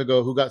long time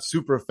ago who got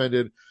super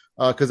offended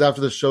because after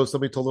the show,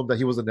 somebody told him that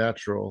he was a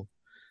natural.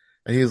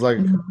 And he's like,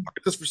 I mhm.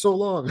 did this for so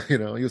long. He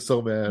was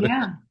so mad.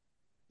 Yeah,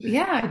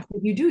 yeah.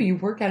 You do. You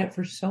work at it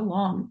for so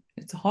long.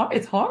 It's hard.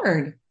 It's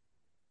hard.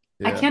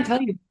 I Yeah. can't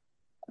tell you.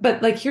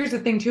 But like, here's the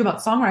thing too about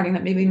songwriting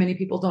that maybe many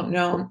people don't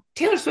know.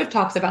 Taylor Swift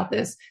talks about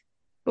this,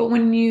 but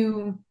when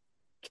you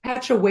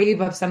catch a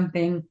wave of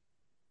something,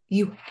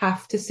 you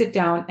have to sit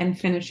down and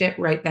finish it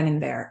right then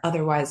and there.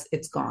 Otherwise,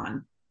 it's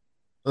gone.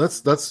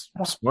 That's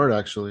smart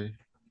actually.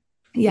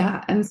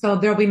 Yeah. And so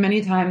there'll be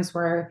many times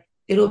where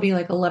it'll be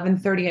like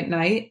 11:30 at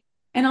night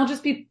and I'll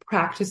just be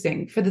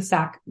practicing for the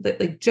sack,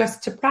 like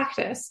just to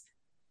practice.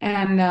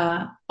 And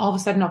all of a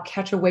sudden I'll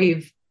catch a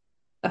wave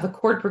of a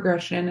chord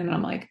progression and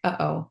I'm like,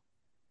 uh-oh,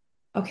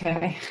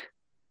 okay.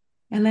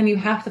 And then you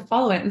have to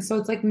follow it. And so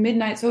it's like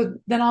midnight. So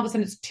then all of a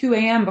sudden it's 2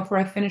 a.m. before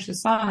I finish the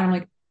song. And I'm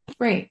like,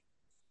 great.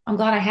 I'm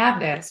glad I have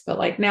this. But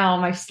like now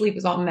my sleep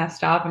is all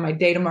messed up and my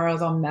day tomorrow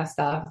is all messed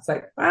up. It's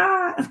like,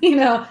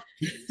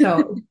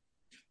 So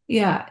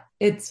yeah,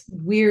 it's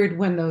weird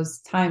when those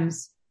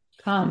times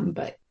come.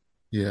 But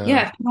Yeah.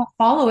 yeah, if you don't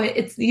follow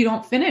it, you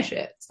don't finish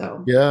it.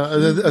 So Yeah.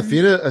 And then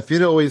mhm.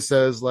 Athena always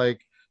says,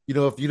 like,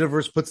 if the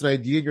universe puts an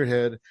idea in your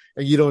head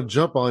and you don't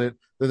jump on it,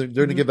 then they're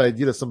gonna Mhm. give the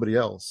idea to somebody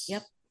Yep. else.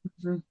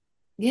 mhm.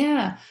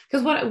 Yeah.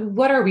 Because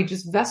what are we?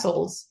 Just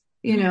vessels,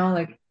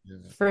 like Yeah.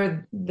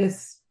 for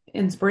this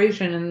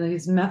inspiration and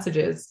these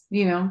messages,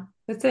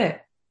 that's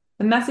it.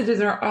 The messages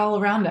are all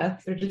around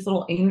us. They're just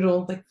little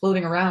angels like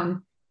floating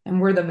around,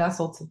 and we're the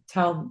vessel to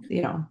tell,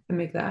 to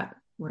make that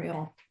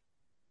real.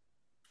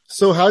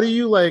 So how do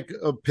you like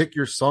pick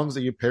your songs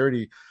that you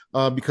parody?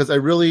 Because I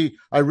really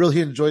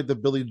enjoyed the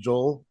Billy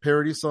Joel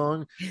parody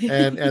song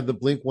and the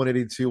Blink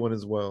 182 one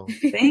as well.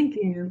 Thank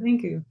you.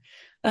 Thank you.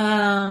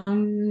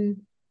 Um,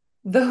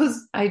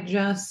 those I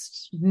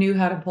just knew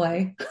how to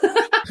play.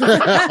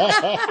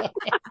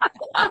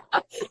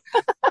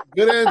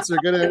 Good answer.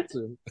 Good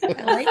answer.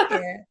 I like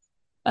it.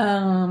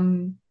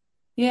 Um,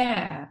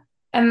 yeah.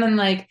 And then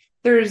like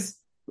they're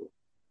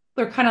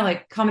kind of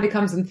like comedy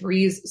comes in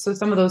threes. So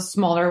some of those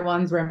smaller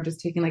ones where I'm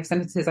just taking like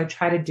sentences, I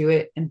try to do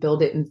it and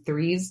build it in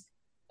threes.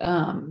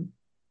 Um,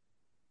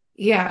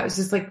 yeah, it's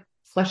just like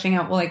fleshing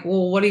out like,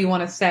 well, what do you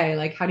want to say?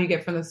 Like, how do you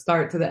get from the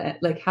start to the end?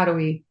 Like, how do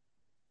we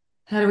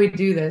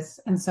do this?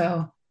 And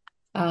so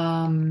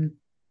um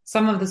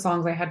some of the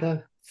songs I had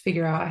to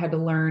figure out, I had to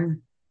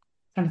learn,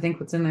 trying to think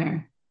what's in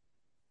there.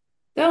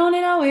 Don't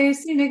it always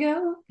seem to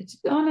go, but you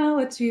don't know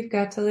what you've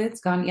got till it's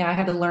gone. Yeah, I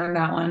had to learn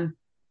that one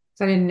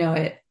because I didn't know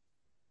it.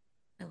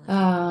 I love it.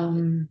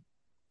 Um,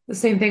 the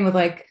same thing with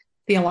like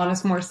the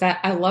Alanis Morissette.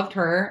 I loved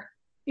her,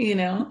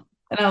 and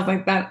I was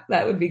like,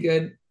 that would be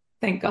good.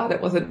 Thank God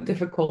it wasn't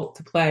difficult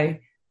to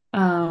play.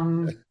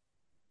 Um,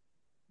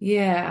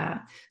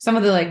 yeah. Some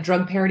of the like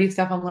drug parody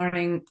stuff I'm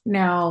learning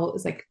now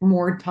is like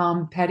more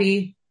Tom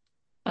Petty.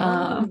 Oh,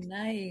 Um,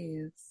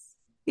 nice.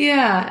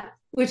 yeah,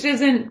 which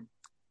isn't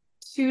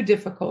too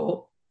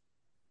difficult.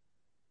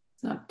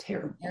 It's not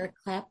terrible. Eric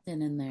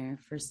Clapton in there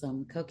for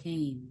some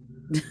cocaine.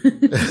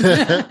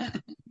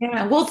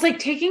 Yeah. Well, it's like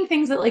taking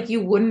things that like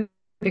you wouldn't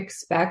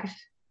expect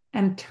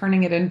and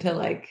turning it into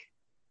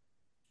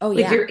Oh like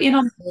yeah, you're in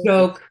on the absolutely.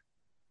 joke,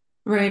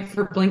 right?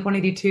 For Blink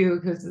 182,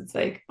 because it's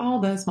like all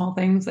the small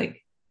things,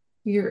 like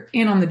you're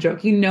in on the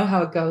joke. You know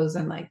how it goes,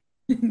 and like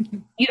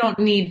you don't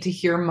need to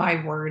hear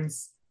my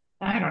words.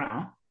 I don't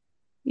know.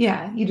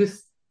 Yeah, you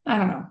just I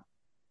don't know.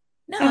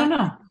 No, I I don't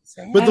know.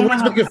 understand. But I the don't know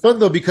words how. make it fun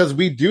though because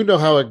we do know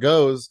how it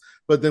goes,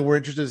 but then we're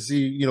interested to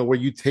see, where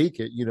you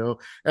take it,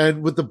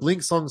 and with the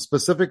Blink song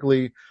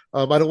specifically,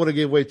 I don't want to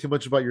give away too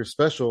much about your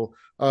special,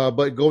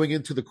 but going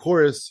into the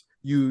chorus,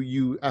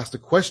 you asked a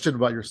question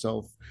about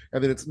yourself,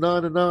 and then it's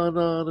na na na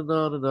na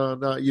na na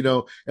na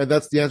na, and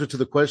that's the answer to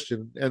the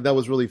question, and that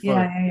was really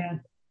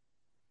fun.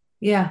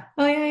 Yeah.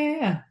 Oh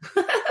yeah.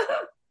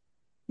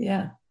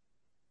 Yeah.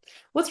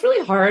 What's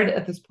really hard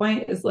at this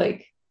point is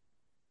like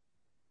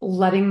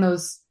letting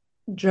those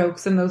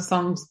jokes and those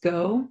songs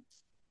go,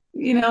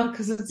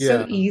 because it's so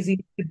Yeah. easy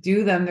to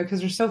do them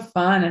because they're so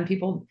fun and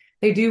people,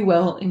 they do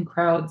well in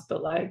crowds,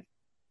 but like,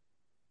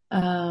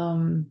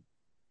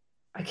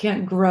 I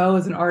can't grow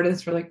as an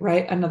artist or like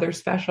write another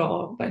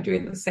special by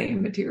doing the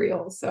same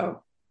material.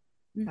 So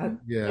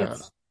Yeah.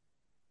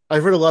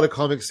 I've heard a lot of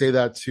comics say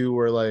that too,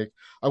 where like,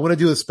 I want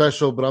to do a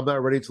special, but I'm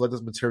not ready to let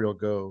this material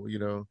go,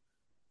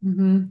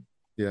 Mm-hmm.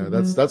 Yeah,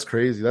 Mm-hmm. that's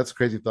crazy. That's a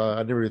crazy thought.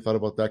 I never really thought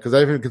about that because I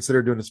haven't even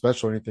considered doing a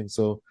special or anything.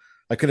 So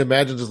I can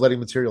imagine just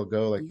letting material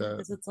go like that.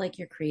 Because it's like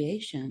your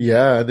creation.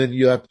 Yeah, and then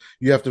you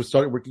have to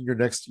start working your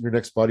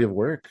next body of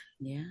work.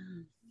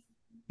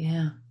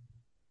 Yeah.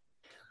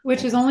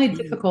 Which is only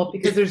difficult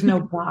because there's no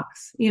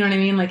box. You know what I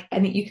mean? Like,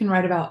 you can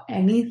write about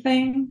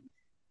anything.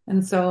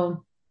 And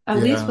so, at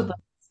least with the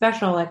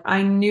special, like,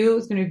 I knew it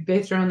was going to be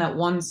based around that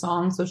one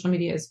song, Social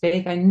Media is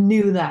Fake. I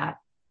knew that.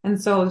 And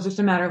so it was just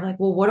a matter of like,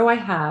 well, what do I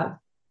have?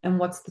 And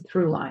what's the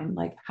through line?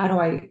 Like,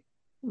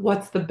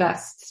 what's the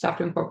best stuff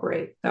to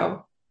incorporate?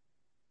 So,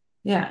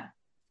 yeah,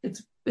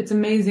 it's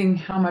amazing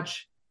how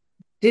much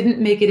didn't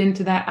make it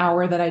into that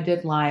hour that I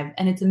did live.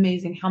 And it's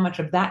amazing how much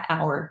of that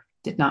hour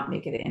did not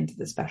make it into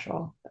the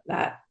special.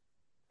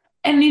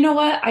 And you know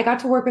what? I got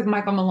to work with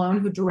Michael Malone,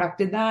 who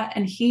directed that,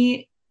 and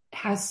he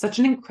has such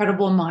an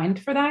incredible mind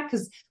for that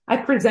because I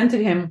presented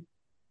him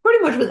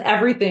pretty much with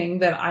everything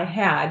that I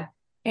had,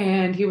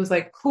 and he was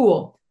like,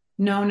 "Cool,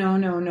 no, no,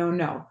 no, no,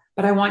 no,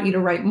 but I want you to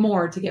write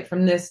more to get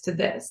from this to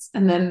this."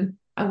 And then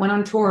I went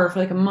on tour for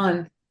like a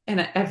month,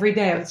 and every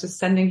day I was just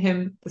sending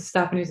him the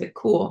stuff, and he was like,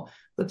 "Cool,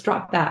 let's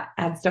drop that,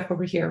 add stuff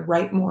over here,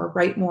 write more,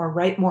 write more,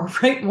 write more,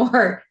 write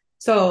more."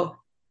 So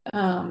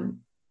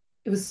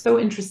it was so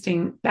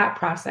interesting, that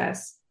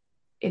process,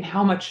 and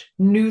how much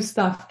new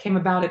stuff came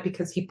about it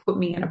because he put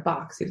me in a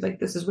box. He was like,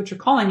 "This is what you're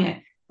calling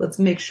it. Let's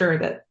make sure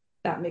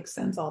that makes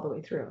sense all the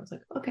way through." I was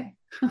like, okay.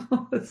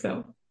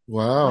 So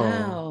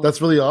Wow,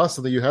 that's really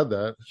awesome that you had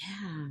that.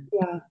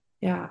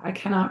 Yeah. I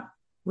cannot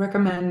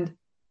recommend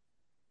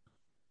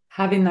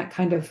having that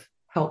kind of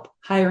help,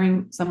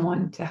 hiring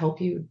someone to help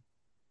you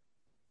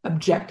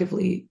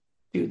objectively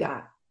do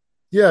that.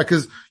 Yeah,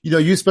 because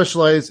you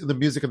specialize in the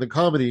music and the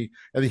comedy,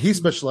 and he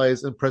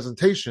specialized in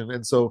presentation,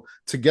 and so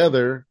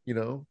together,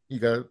 you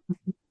got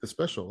the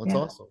special. That's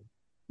awesome.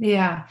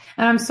 Yeah,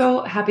 and I'm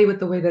so happy with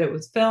the way that it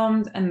was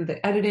filmed, and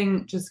the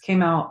editing just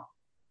came out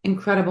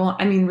incredible.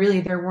 I mean,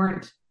 really, there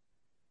weren't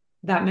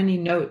that many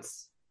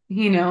notes,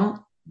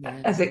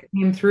 as it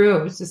came through.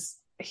 It was just,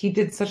 he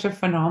did such a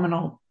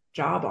phenomenal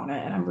job on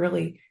it, and I'm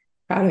really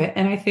proud of it.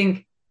 And I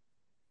think,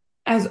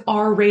 as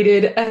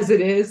R-rated as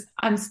it is,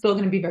 I'm still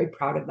going to be very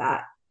proud of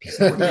that.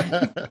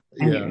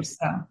 Years,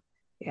 so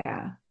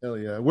yeah. Hell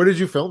yeah. Where did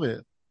you film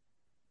it?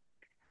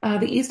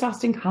 The East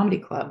Austin Comedy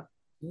Club.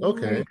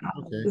 Okay.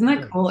 Isn't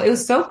that cool? It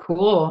was so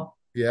cool.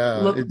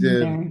 Yeah, it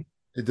did. There.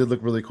 It did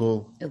look really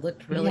cool. It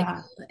looked really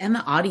cool. And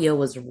the audio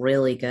was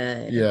really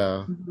good.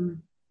 Yeah. Mm-hmm.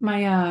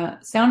 My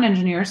sound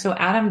engineer, so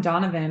Adam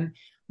Donovan,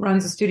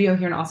 runs a studio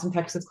here in Austin,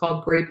 Texas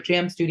called Grape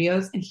Jam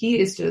Studios. And he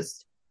is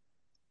just,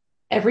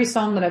 every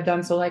song that I've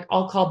done, so like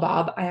I'll Call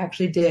Bob, I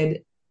actually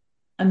did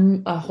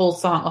a whole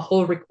song, a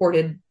whole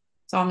recorded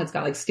song. It's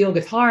got like steel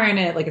guitar in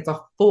it. Like, it's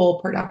a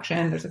full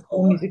production. There's a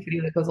whole music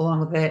video that goes along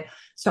with it.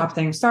 Stop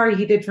Saying Sorry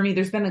he did for me.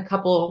 There's been a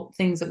couple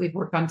things that we've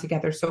worked on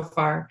together so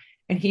far,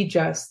 and he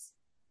just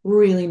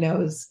really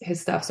knows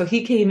his stuff. So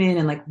he came in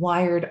and like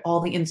wired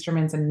all the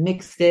instruments and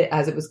mixed it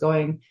as it was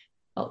going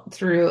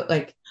through.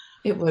 Like,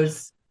 it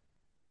was,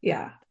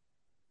 yeah.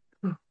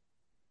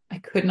 I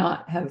could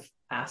not have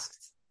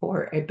asked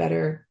for a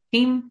better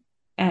team,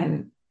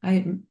 and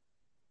I'm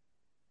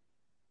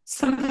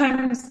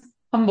sometimes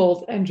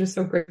humbled and just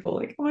so grateful.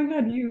 Like, oh my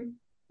God, you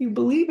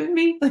believe in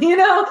me, these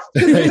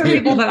are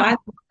people that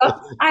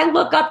I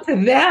look up to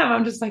them.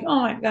 I'm just like,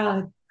 oh my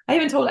God. I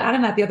even told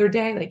Adam that the other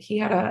day. Like, he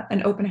had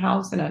an open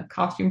house and a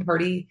costume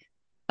party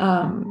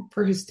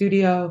for his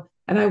studio,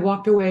 and I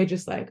walked away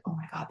just like, oh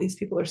my God, these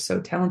people are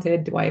so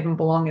talented. Do I even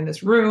belong in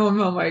this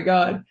room? Oh my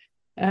God.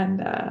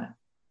 And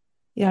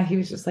yeah, he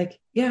was just like,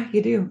 yeah,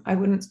 you do. I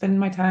wouldn't spend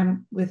my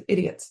time with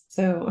idiots.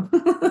 So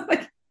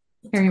like,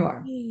 here you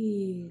are.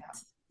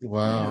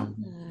 Wow.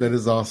 That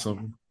is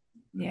awesome.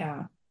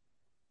 Yeah.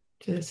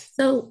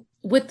 So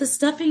with the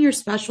stuff in your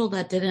special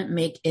that didn't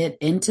make it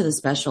into the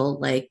special,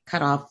 like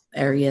cut off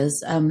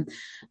areas,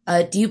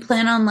 do you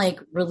plan on like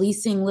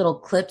releasing little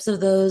clips of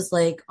those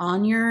like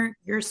on your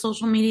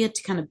social media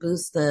to kind of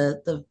boost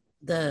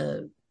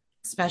the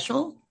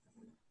special?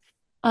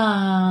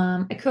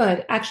 I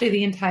could. Actually,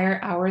 the entire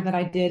hour that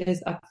I did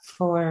is up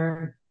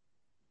for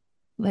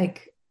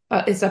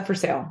it's up for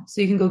sale.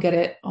 So you can go get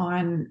it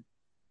on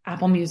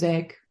Apple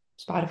Music,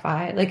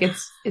 Spotify. Like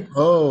it's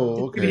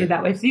Oh, distributed okay.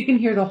 that way. So you can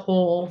hear the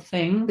whole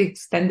thing, the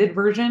extended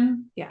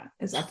version. Yeah,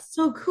 is That's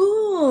so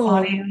cool.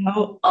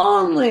 audio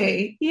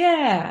only.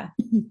 Yeah.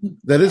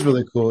 That is Yeah.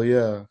 really cool.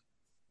 Yeah.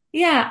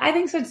 Yeah, I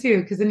think so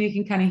too. Cause then you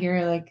can kind of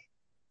hear like,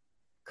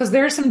 because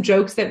there are some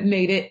jokes that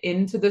made it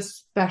into the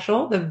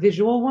special, the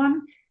visual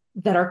one,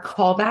 that are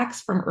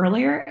callbacks from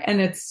earlier.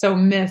 And it's so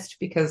missed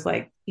because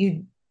like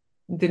you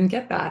didn't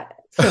get that.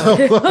 So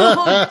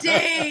Oh,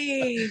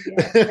 dang.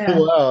 yeah,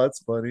 Wow,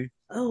 that's funny.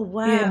 Oh,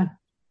 wow. yeah,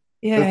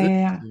 yeah, That's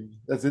yeah, interesting.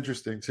 That's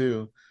interesting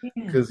too. yeah.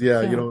 Yeah. Because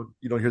yeah, So,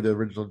 you don't hear the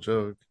original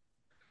joke.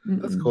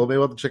 That's mm-mm. cool. Maybe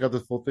I'll have to check out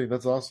the full thing.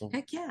 That's awesome.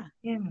 Heck yeah.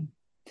 Yeah.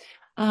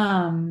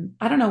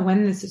 I don't know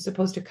when this is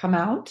supposed to come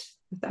out,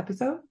 this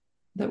episode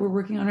that we're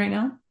working on right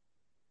now.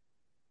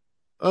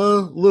 A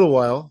little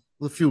while,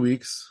 a few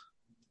weeks.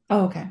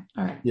 Oh, okay.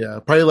 All right. Yeah,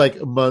 probably like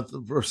a month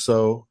or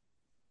so.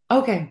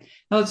 Okay.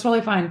 No, it's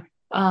totally fine.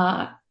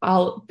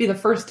 I'll be the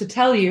first to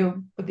tell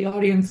you, but the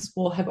audience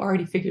will have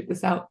already figured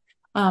this out.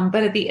 But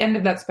at the end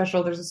of that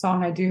special, there's a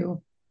song I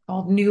do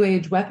called New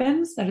Age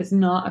Weapons. That is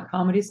not a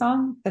comedy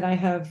song that I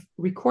have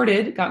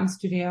recorded, got in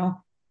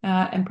studio,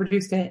 and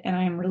produced it, and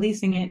I am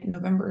releasing it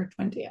November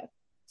 20th.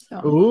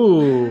 So,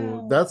 Ooh,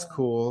 Wow. that's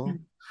cool.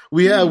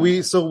 yeah.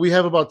 We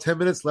have about 10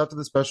 minutes left of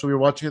the special. We were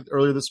watching it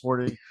earlier this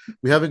morning.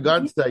 We haven't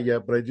gotten to that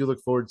yet, but I do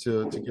look forward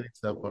to getting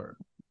to that part.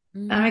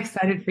 I'm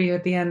excited for you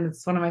at the end.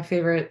 It's one of my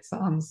favorite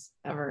songs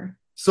ever.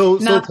 So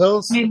Not,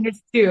 I mean,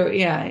 it's too.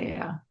 Yeah, yeah,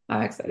 yeah.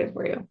 I'm excited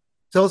for you.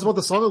 tell us about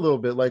the song a little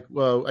bit. Like,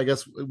 I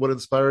guess what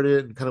inspired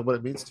it and kind of what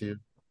it means to you.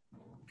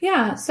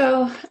 Yeah.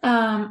 So,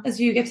 as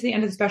you get to the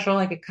end of the special,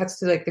 like it cuts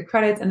to like the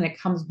credits and then it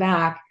comes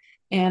back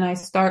and I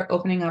start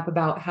opening up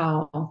about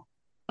how,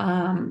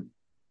 um,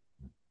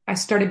 I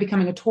started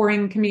becoming a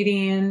touring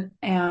comedian.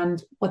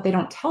 And what they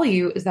don't tell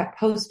you is that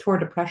post-tour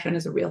depression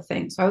is a real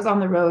thing. So I was on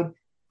the road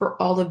for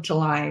all of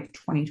July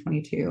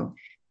 2022.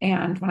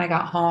 And when I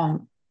got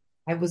home,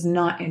 I was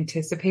not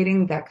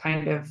anticipating that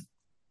kind of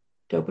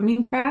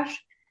dopamine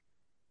crash.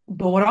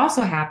 But what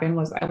also happened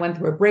was I went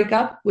through a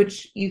breakup,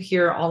 which you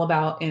hear all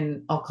about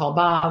in I'll Call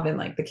Bob and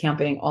like the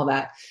camping, all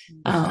that.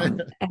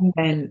 And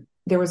then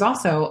there was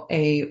also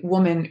a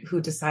woman who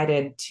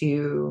decided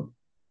to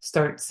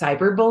start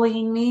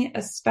cyberbullying me,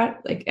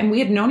 like, and we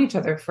had known each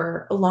other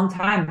for a long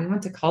time. We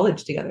went to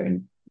college together,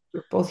 and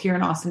we're both here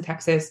in Austin,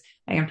 Texas.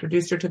 I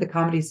introduced her to the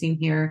comedy scene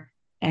here,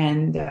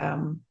 and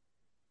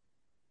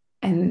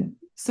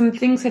some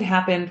things had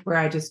happened where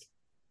I just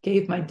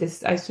gave I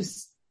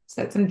just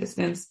set some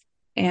distance.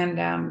 And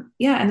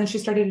yeah, and then she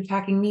started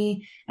attacking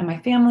me and my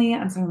family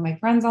and some of my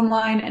friends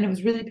online, and it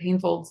was really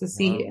painful to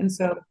see. Wow. And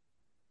so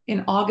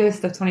in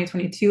August of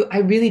 2022, I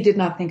really did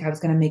not think I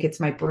was going to make it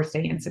to my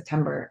birthday in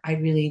September. I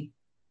really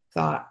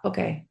thought,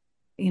 okay,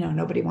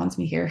 nobody wants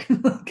me here.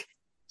 Like,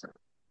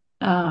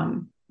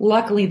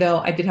 luckily though,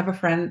 I did have a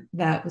friend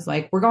that was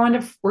like, we're going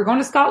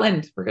to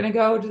Scotland. We're going to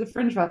go to the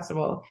Fringe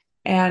Festival.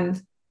 And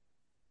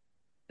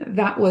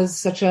that was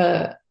such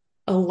a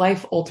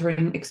life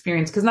altering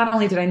experience. Cause not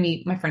only did I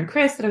meet my friend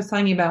Chris that I was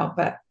telling you about,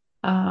 but,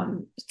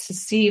 to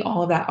see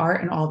all of that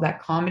art and all of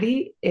that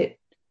comedy, it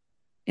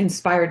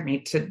inspired me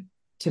to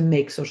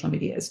make social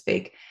media as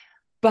fake.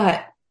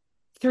 But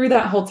through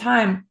that whole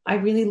time, I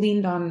really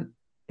leaned on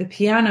the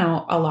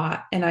piano a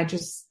lot. And I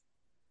just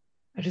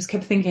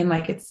kept thinking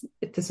like,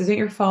 this isn't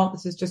your fault.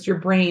 This is just your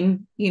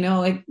brain,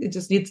 like it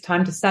just needs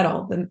time to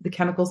settle. The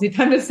chemicals need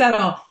time to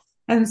settle.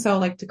 And so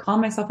like to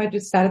calm myself, I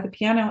just sat at the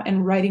piano,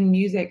 and writing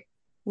music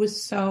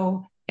was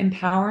so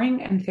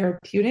empowering and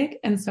therapeutic.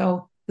 And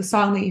so the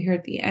song that you hear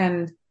at the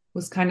end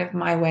was kind of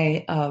my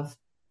way of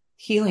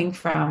healing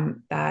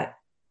from that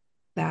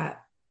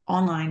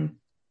online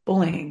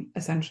bullying,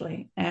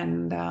 essentially.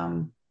 And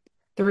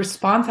the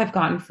response I've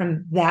gotten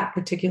from that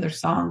particular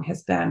song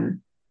has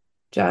been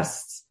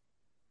just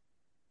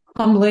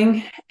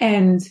humbling.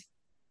 And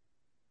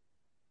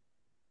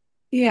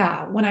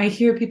yeah, when I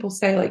hear people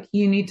say like,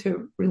 you need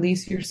to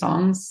release your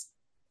songs,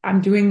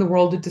 I'm doing the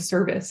world a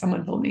disservice,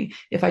 someone told me,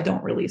 if I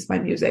don't release my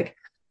music.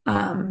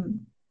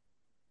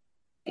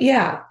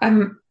 Yeah,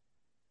 I'm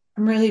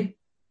really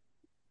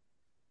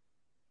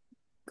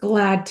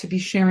glad to be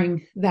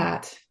sharing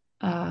that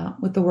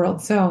with the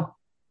world. So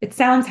it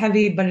sounds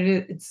heavy, but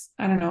it's,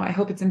 I don't know. I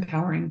hope it's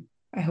empowering.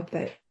 I hope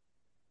that,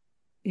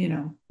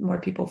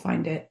 more people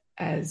find it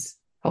as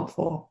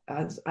helpful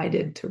as I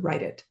did to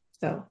write it.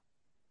 So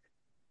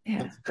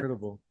yeah. That's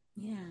incredible.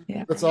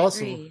 Yeah. That's I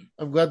awesome. agree.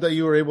 I'm glad that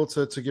you were able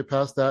to get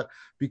past that,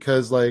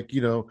 because like,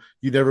 you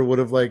never would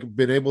have like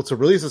been able to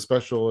release a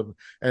special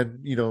and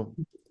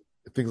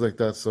things like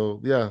that. So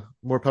yeah,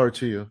 more power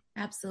to you.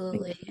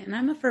 Absolutely. And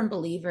I'm a firm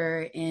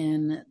believer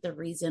in the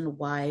reason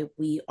why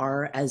we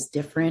are as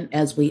different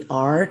as we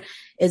are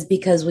is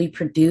because we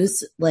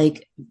produce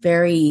like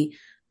very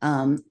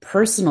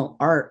personal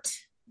art,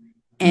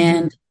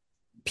 and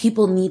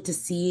people need to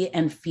see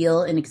and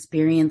feel and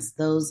experience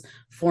those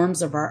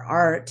forms of our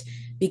art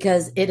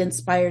because it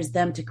inspires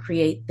them to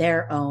create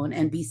their own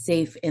and be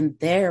safe in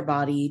their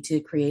body to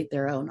create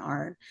their own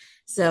art.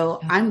 So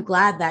I'm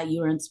glad that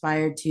you were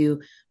inspired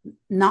to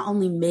not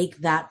only make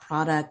that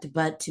product,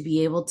 but to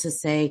be able to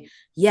say,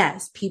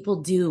 yes,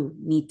 people do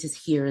need to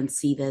hear and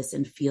see this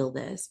and feel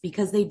this,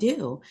 because they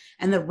do.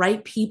 And the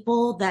right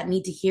people that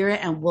need to hear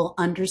it and will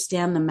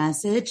understand the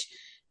message,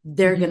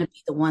 they're going to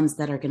be the ones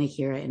that are going to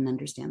hear it and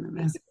understand the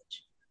message.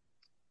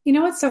 You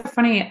know what's so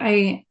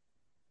funny?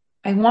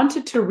 I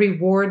wanted to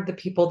reward the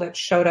people that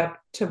showed up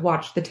to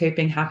watch the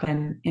taping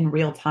happen in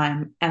real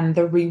time. And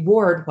the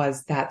reward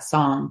was that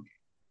song.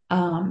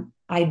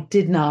 I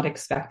did not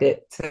expect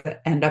it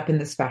to end up in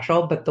the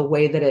special, but the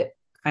way that it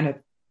kind of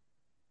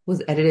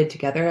was edited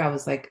together, I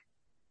was like,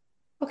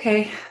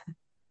 okay,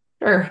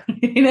 sure.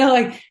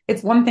 Like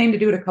it's one thing to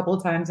do it a couple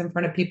of times in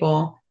front of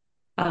people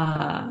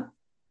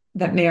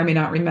that may or may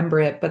not remember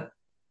it, but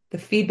the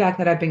feedback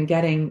that I've been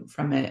getting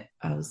from it,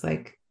 I was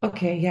like,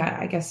 okay, yeah,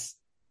 I guess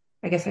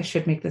I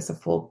should make this a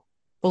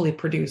fully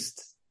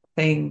produced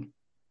thing.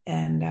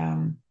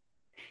 And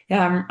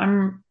yeah,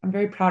 I'm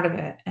very proud of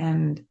it.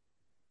 And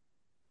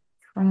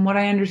from what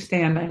I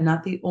understand, I'm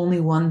not the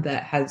only one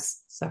that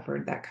has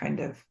suffered that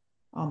kind of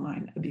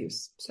online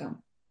abuse. So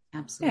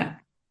absolutely.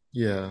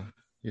 Yeah.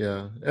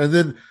 And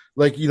then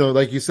like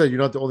you said,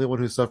 you're not the only one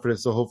who suffered it.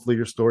 So hopefully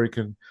your story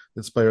can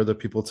inspire other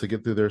people to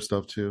get through their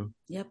stuff too.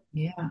 Yep.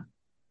 Yeah.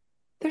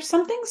 There's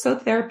something so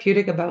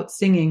therapeutic about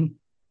singing.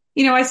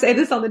 I say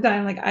this all the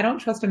time, like, I don't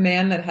trust a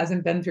man that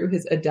hasn't been through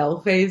his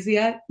Adele phase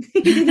yet.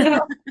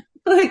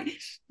 Like,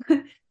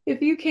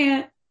 if you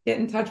can't get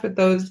in touch with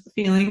those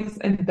feelings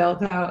and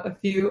belt out a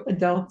few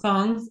Adele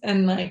songs,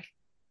 and like,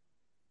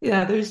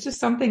 yeah, there's just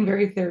something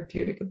very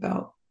therapeutic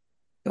about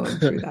going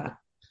through that.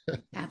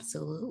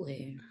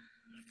 Absolutely.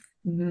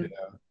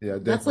 Yeah,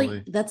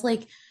 definitely. That's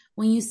like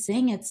when you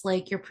sing, it's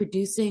like you're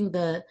producing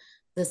the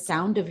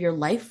sound of your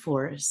life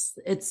force.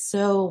 It's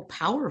so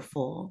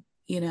powerful,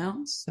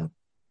 So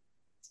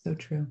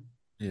true.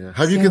 Yeah.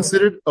 Have you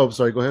considered? Oh,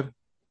 sorry. Go ahead.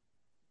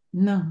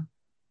 No.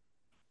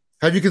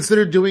 Have you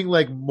considered doing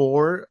like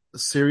more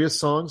serious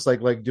songs,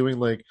 like doing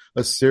like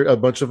a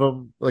bunch of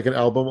them, like an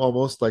album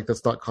almost, like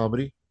that's not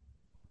comedy?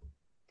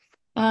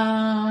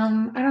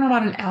 I don't know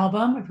about an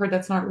album. I've heard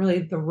that's not really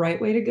the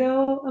right way to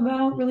go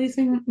about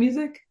releasing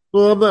music.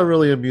 Well, I'm not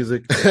really in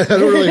music. I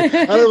don't really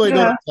know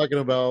what I'm talking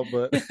about,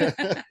 but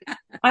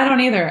I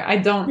don't either. I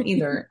don't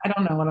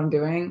know what I'm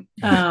doing.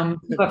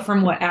 But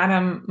from what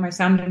Adam, my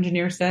sound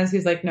engineer, says,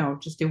 he's like, no,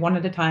 just do one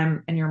at a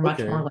time, and you're much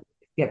more likely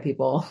to get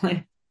people,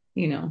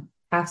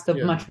 cast a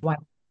much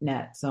wider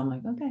net. So I'm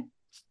like, okay,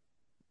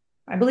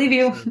 I believe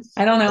you.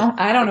 I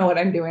don't know what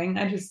I'm doing.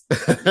 I just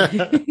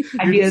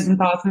ideas and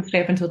thoughts and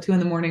stay up until 2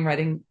 a.m.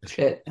 writing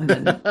shit. And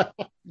then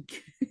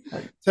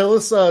tell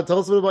us a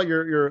bit about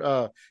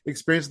your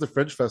experience at the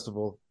French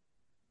festival.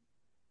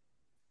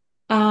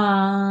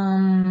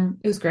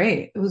 It was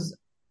great. It was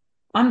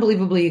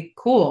unbelievably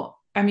cool.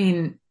 I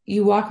mean,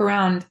 you walk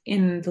around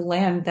in the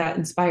land that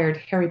inspired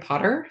Harry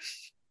Potter,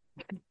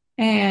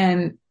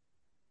 and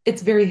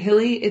it's very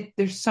hilly.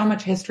 There's so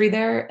much history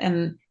there,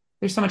 and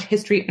there's so much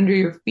history under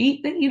your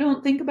feet that you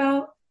don't think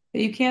about,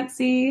 that you can't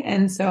see.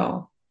 And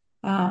so,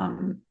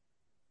 and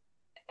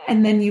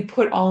then you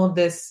put all of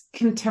this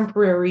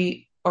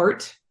contemporary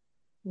art,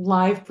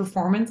 live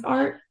performance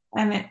art,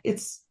 and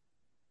it's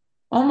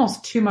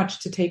almost too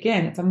much to take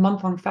in. It's a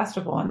month-long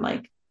festival, and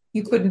like,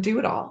 you couldn't do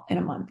it all in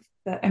a month.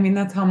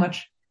 That's how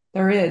much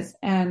there is.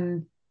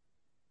 And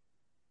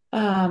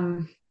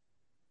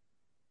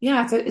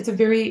yeah, it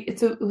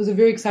was a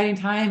very exciting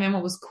time. And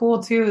what was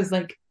cool too is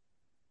like,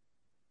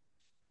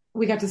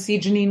 we got to see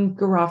Janine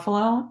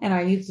Garofalo, and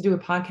I used to do a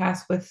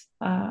podcast with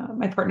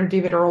my partner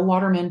David Earl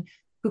Waterman,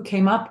 who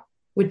came up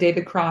with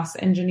David Cross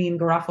and Janine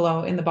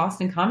Garofalo in the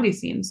Boston comedy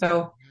scene.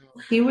 So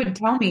David would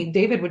tell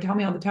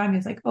me all the time,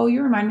 he's like, oh,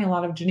 you remind me a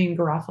lot of Janine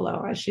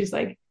Garofalo, as she's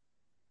like,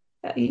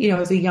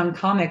 as a young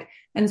comic.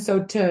 And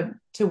so to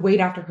wait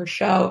after her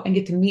show and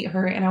get to meet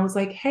her, and I was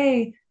like,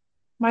 hey,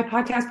 my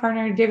podcast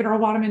partner David Earl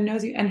Waterman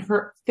knows you, and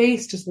her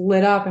face just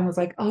lit up and was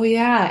like, oh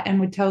yeah, and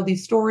would tell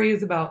these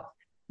stories about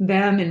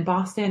them in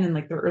Boston and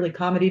like their early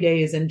comedy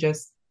days, and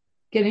just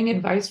getting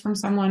advice from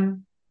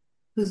someone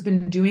who's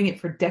been doing it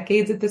for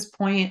decades at this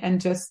point.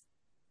 And just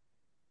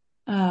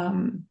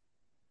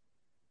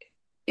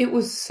it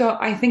was so,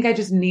 I think I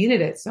just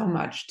needed it so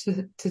much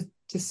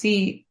to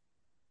see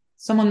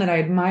someone that I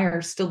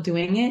admire still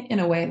doing it in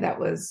a way that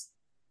was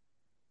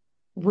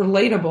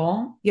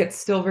relatable, yet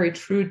still very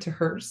true to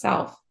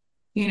herself,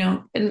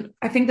 And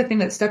I think the thing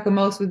that stuck the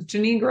most was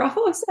Janine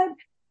Garofalo said,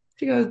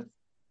 she goes,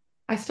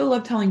 I still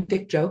love telling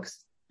dick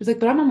jokes. She's like,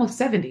 but I'm almost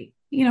 70.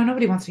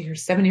 Nobody wants to hear a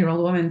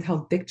 70-year-old woman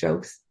tell dick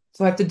jokes.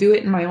 So I have to do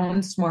it in my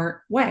own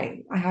smart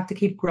way. I have to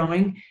keep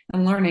growing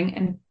and learning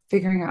and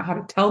figuring out how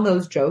to tell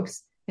those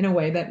jokes in a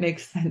way that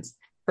makes sense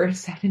for a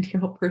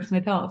 70-year-old person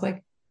to tell. I was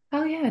like,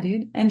 oh yeah,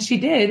 dude. And she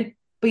did,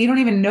 but you don't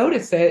even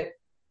notice it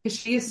because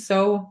she is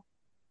so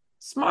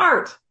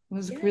smart. It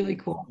was really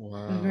cool.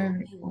 Wow. It was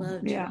very cool.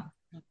 Yeah.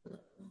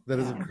 That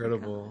is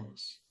incredible.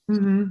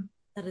 Mm-hmm.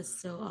 That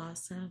is so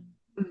awesome.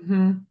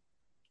 Mm-hmm.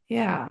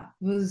 Yeah,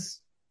 it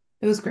was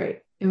great.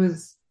 It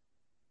was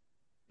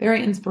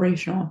very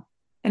inspirational.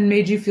 and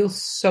made you feel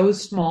so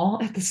small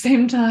at the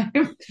same time.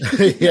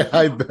 Yeah,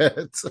 I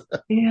bet.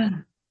 Yeah.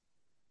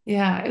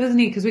 Yeah. It was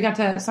neat because we got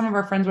to, some of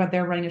our friends were out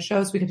there running a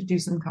show, so we got to do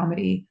some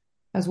comedy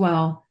as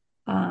well.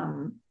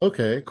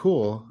 Okay,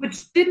 cool.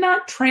 Which did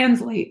not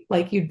translate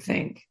like you'd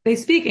think. They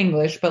speak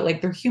English, but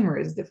like their humor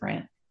is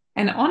different.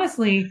 And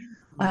honestly,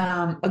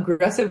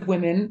 aggressive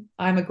women,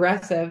 I'm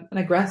aggressive, an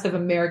aggressive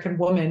American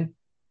woman,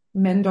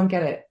 men don't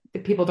get it. The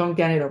people don't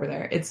get it over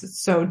there. It's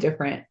so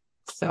different.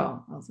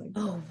 So I was like,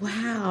 Oh,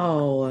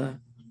 wow.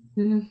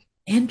 mm,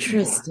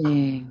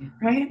 Interesting.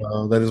 right?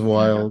 Wow, that is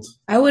wild.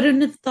 I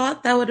wouldn't have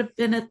thought that would have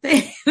been a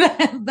thing.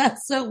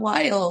 That's so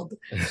wild.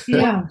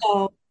 Yeah.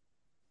 Wow.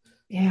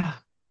 Yeah.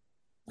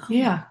 Oh,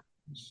 Yeah.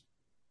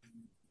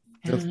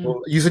 I That's don't know.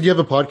 cool. You said you have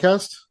a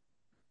podcast?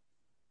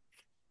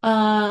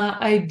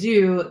 I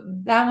do.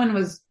 That one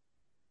was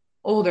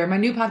older. My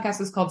new podcast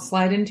is called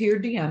Slide Into Your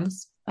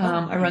DMs.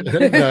 I run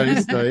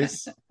Nice,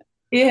 nice.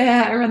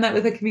 Yeah, I run that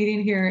with a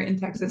comedian here in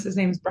Texas. His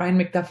name is Brian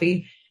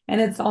McDuffie,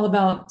 and it's all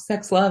about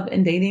sex, love,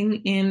 and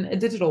dating in a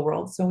digital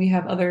world. So we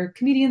have other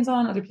comedians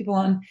on, other people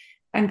on,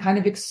 and kind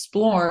of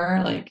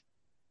explore like,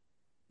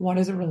 what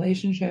does a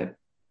relationship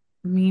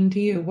mean to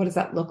you? What does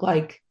that look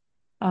like?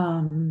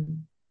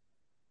 And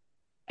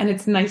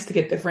it's nice to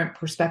get different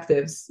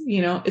perspectives.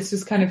 It's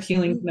just kind of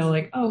healing to know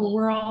like, oh,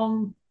 we're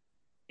all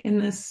in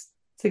this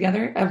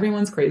together.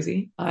 Everyone's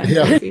crazy. I'm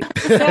Yeah. crazy.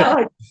 Yeah,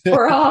 like,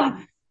 we're all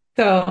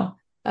so.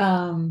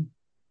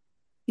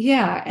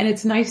 Yeah, and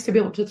it's nice to be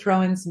able to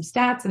throw in some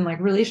stats and like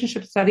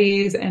relationship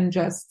studies and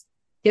just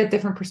get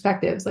different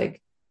perspectives,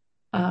 like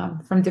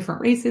from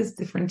different races,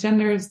 different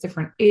genders,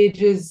 different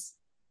ages,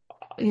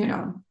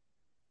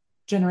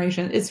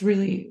 generation. It's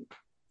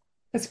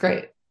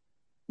great.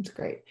 It's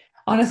great.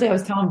 Honestly, I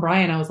was telling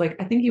Brian, I was like,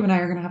 I think you and I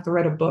are going to have to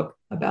write a book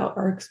about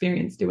our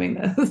experience doing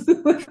this.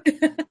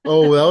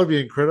 Oh, that would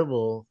be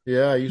incredible.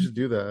 Yeah, you should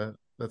do that.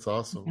 That's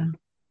awesome. Yeah.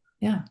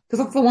 Yeah. Because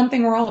that's the one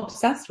thing we're all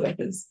obsessed with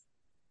is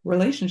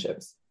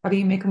relationships. How do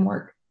you make them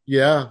work?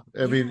 Yeah,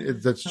 I mean,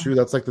 that's true.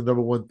 That's like the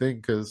number one thing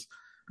because,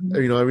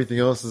 everything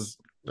else is,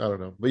 I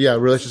don't know. But yeah, It's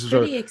a relationships are,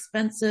 pretty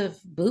expensive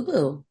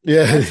boo-boo.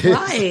 yeah, That's it is.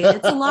 right.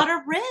 It's a lot of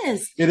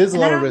risk. It is a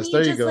And I lot of don't risk. mean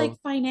There you just go. like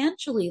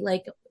financially.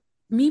 Like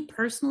me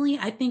personally,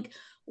 I think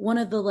one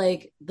of the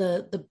like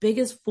the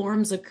biggest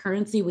forms of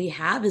currency we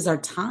have is our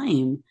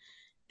time.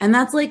 And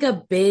that's like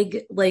a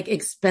big, like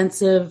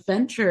expensive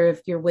venture.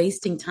 If you're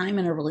wasting time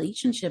in a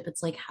relationship,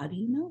 it's like, how do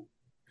you know?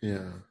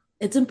 Yeah.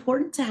 It's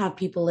important to have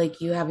people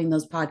like you having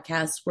those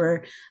podcasts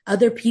where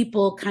other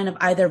people kind of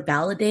either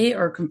validate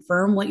or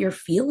confirm what you're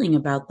feeling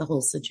about the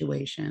whole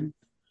situation.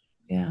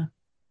 Yeah.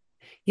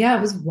 Yeah,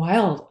 it was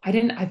wild.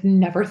 I've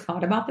never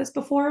thought about this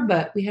before,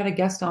 but we had a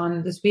guest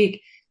on this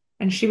week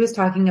and she was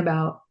talking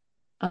about,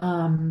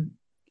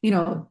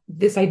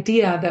 this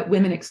idea that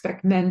women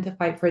expect men to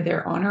fight for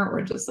their honor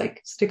or just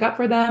like stick up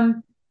for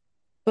them.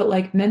 But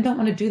like men don't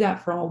want to do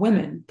that for all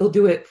women. They'll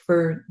do it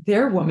for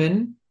their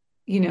woman,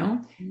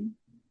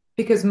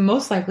 because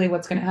most likely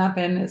what's going to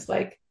happen is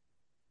like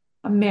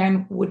a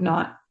man would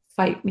not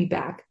fight me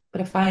back.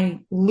 But if I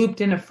looped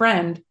in a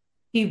friend,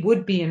 he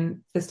would be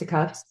in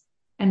fisticuffs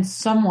and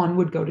someone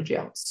would go to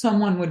jail.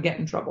 Someone would get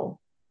in trouble.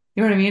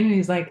 You know what I mean? And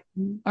he's like,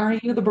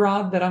 aren't you the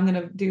broad that I'm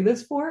going to do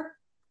this for?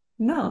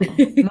 No,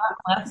 not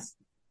unless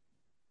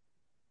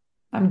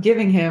I'm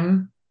giving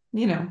him,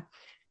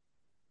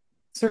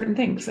 certain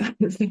things. I'd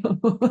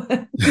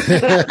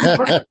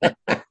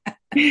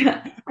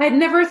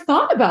never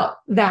thought about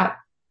that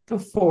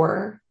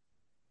before.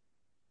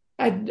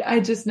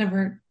 I just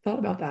never thought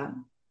about that.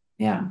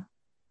 Yeah.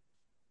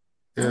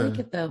 I like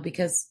it though,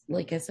 because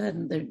like I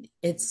said,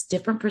 it's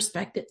different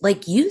perspective.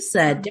 Like you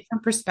said,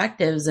 different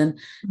perspectives and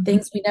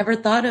things we never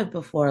thought of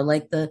before,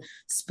 like the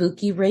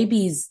spooky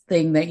rabies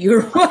thing that you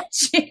were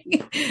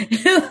watching.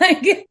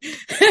 Like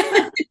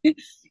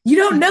you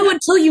don't know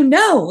until you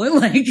know.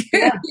 Like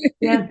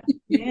yeah.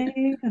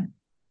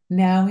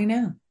 Now we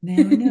know.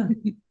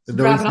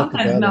 Dropping all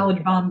kinds of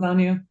knowledge bombs on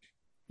you.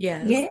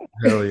 Yes. Yeah.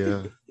 Hell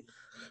yeah.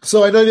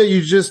 So I know that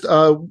you just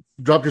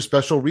dropped your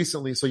special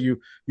recently, so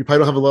you probably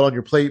don't have a lot on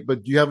your plate,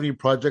 but do you have any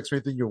projects or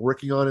anything you're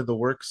working on in the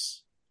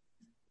works?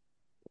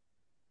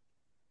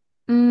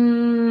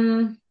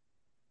 I'm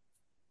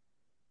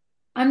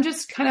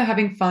just kind of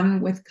having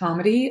fun with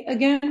comedy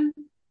again,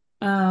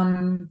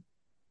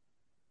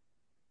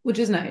 which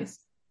is nice.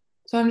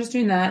 So I'm just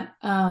doing that.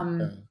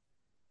 I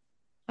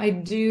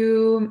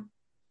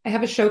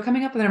have a show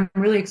coming up that I'm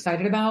really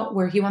excited about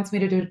where he wants me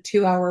to do a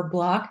 2-hour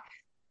block.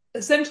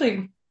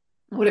 Essentially,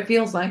 what it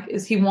feels like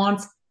is he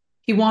wants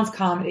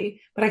comedy,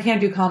 but I can't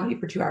do comedy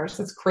for 2 hours.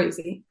 That's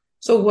crazy.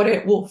 So what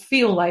it will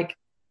feel like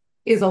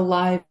is a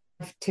live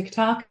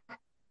TikTok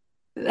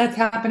that's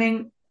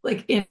happening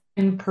like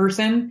in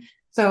person.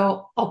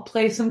 So I'll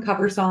play some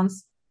cover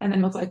songs and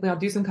then most likely I'll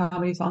do some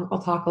comedy songs.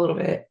 I'll talk a little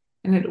bit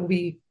and it will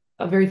be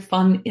a very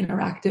fun,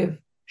 interactive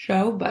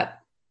show. But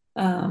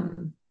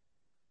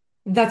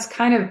that's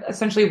kind of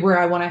essentially where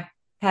I want to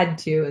head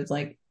to is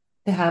like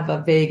to have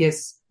a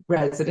Vegas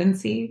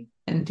residency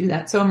and do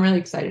that. So I'm really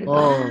excited about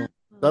Oh,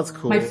 that's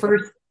cool. my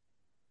first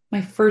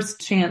my first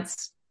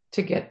chance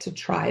to get to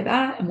try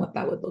that and what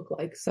that would look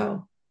like.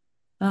 So,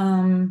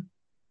 other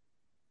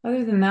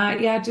than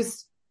that, yeah,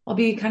 just I'll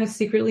be kind of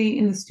secretly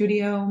in the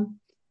studio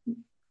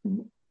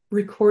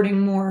recording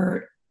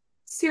more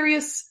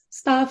serious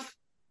stuff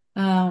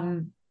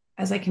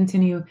as I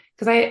continue,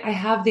 because I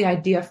have the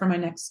idea for my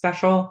next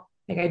special.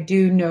 Like I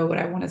do know what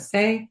I want to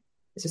say.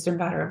 It's just a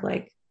matter of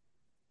like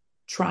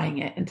trying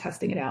it and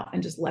testing it out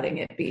and just letting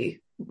it be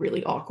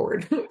really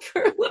awkward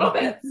for a little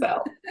bit.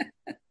 So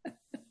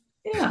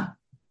yeah.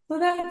 So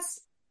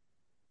that's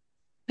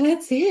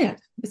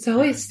it. It's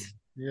always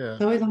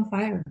on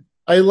fire.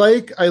 I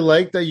like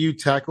that you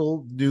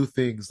tackle new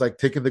things, like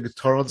taking the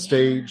guitar on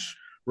stage,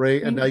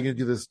 right? And now you're gonna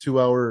do this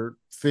 2-hour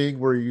thing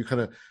where you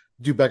kind of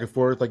do back and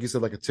forth, like you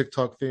said, like a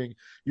TikTok thing.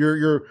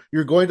 You're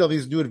going on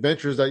these new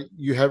adventures that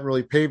you haven't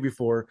really paid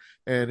before,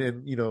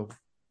 and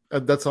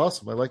that's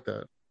awesome. I like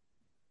that.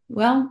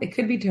 Well, it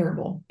could be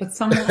terrible, but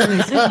someone it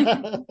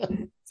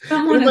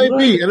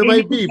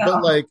might be,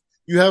 but like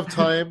you have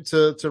time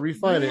to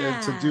refine it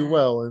and to do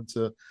well and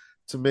to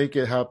make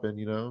it happen,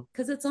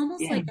 because it's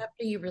almost like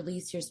after you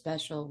release your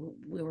special,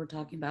 we were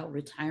talking about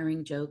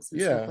retiring jokes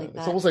and stuff like that.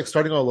 It's almost like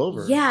starting all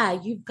over. Yeah,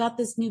 you've got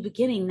this new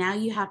beginning. Now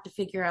you have to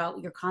figure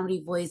out your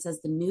comedy voice as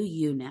the new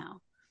you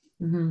now.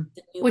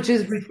 Which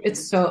is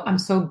I'm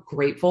so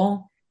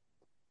grateful.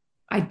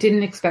 I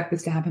didn't expect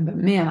this to happen, but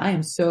man, I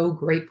am so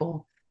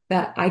grateful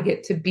that I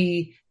get to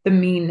be the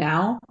me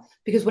now,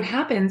 because what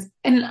happens,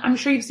 and I'm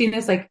sure you've seen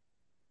this, like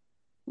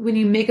when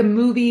you make a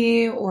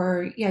movie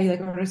or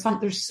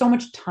there's so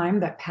much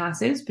time that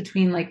passes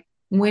between like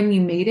when you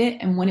made it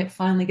and when it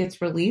finally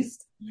gets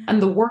released,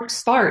 and the work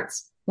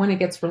starts when it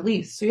gets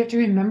released. So you have to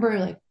remember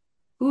like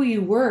who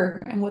you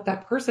were and what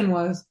that person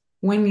was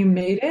when you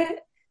made it.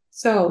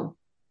 So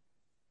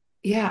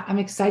yeah, I'm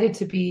excited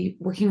to be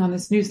working on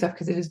this new stuff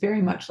because it is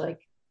very much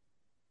like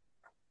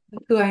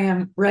who I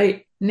am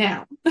right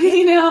now,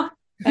 and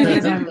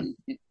as I'm,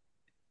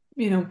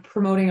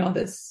 promoting all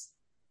this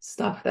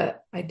stuff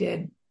that I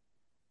did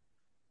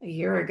a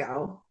year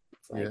ago.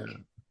 It's like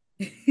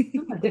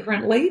I'm a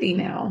different lady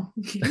now.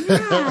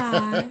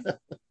 Yeah.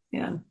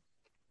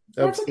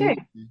 That's okay.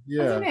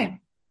 Yeah. That's okay.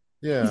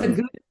 Yeah. It's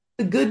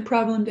a good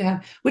problem to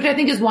have, which I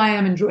think is why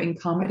I'm enjoying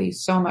comedy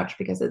so much,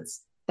 because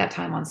it's that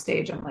time on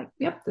stage. I'm like,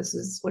 yep, this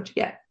is what you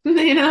get.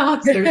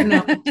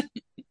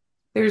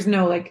 There's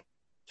no like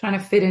trying to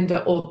fit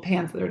into old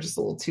pants that are just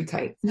a little too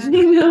tight.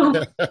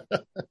 Yeah.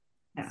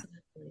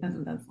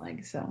 That's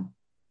like, so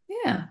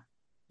yeah.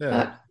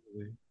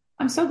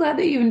 I'm so glad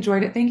that you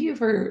enjoyed it. Thank you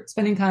for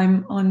spending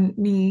time on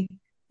me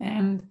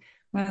and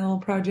my little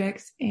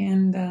projects.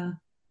 And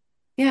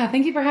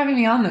thank you for having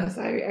me on this.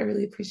 I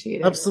really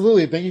appreciate it.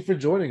 Absolutely. Thank you for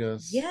joining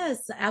us.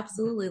 Yes,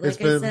 absolutely.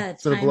 Like I said,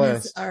 time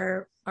is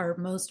our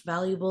most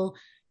valuable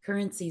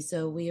currency.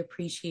 So we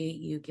appreciate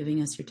you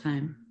giving us your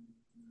time.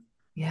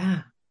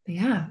 Yeah.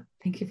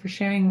 Thank you for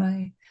sharing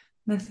my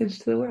message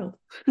to the world.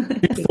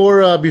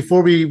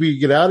 Before we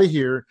get out of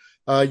here,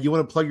 you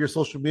want to plug your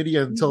social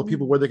media and tell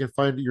people where they can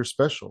find your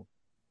special?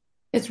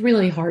 It's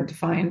really hard to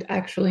find,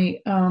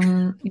 actually.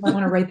 You might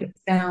want to write this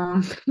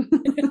down.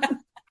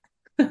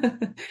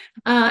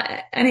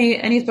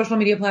 Any social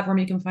media platform,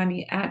 you can find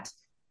me at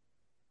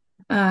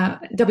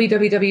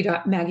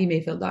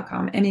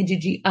www.maggiemayfield.com.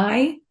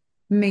 Maggi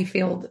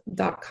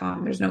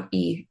Mayfield.com. There's no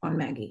E on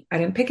Maggie. I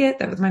didn't pick it.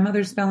 That was my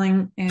mother's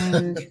spelling.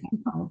 And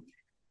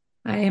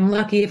I am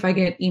lucky if I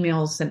get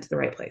emails sent to the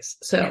right place.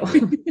 So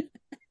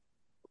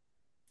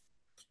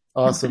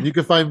awesome. You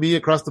can find me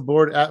across the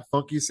board at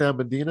Funky Sam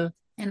Medina.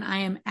 And I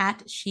am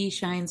at She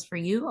Shines For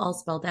You, all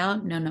spelled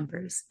out, no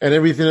numbers. And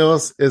everything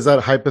else is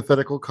at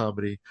Hypothetical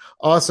Comedy.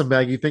 Awesome,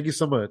 Maggie. Thank you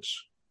so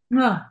much.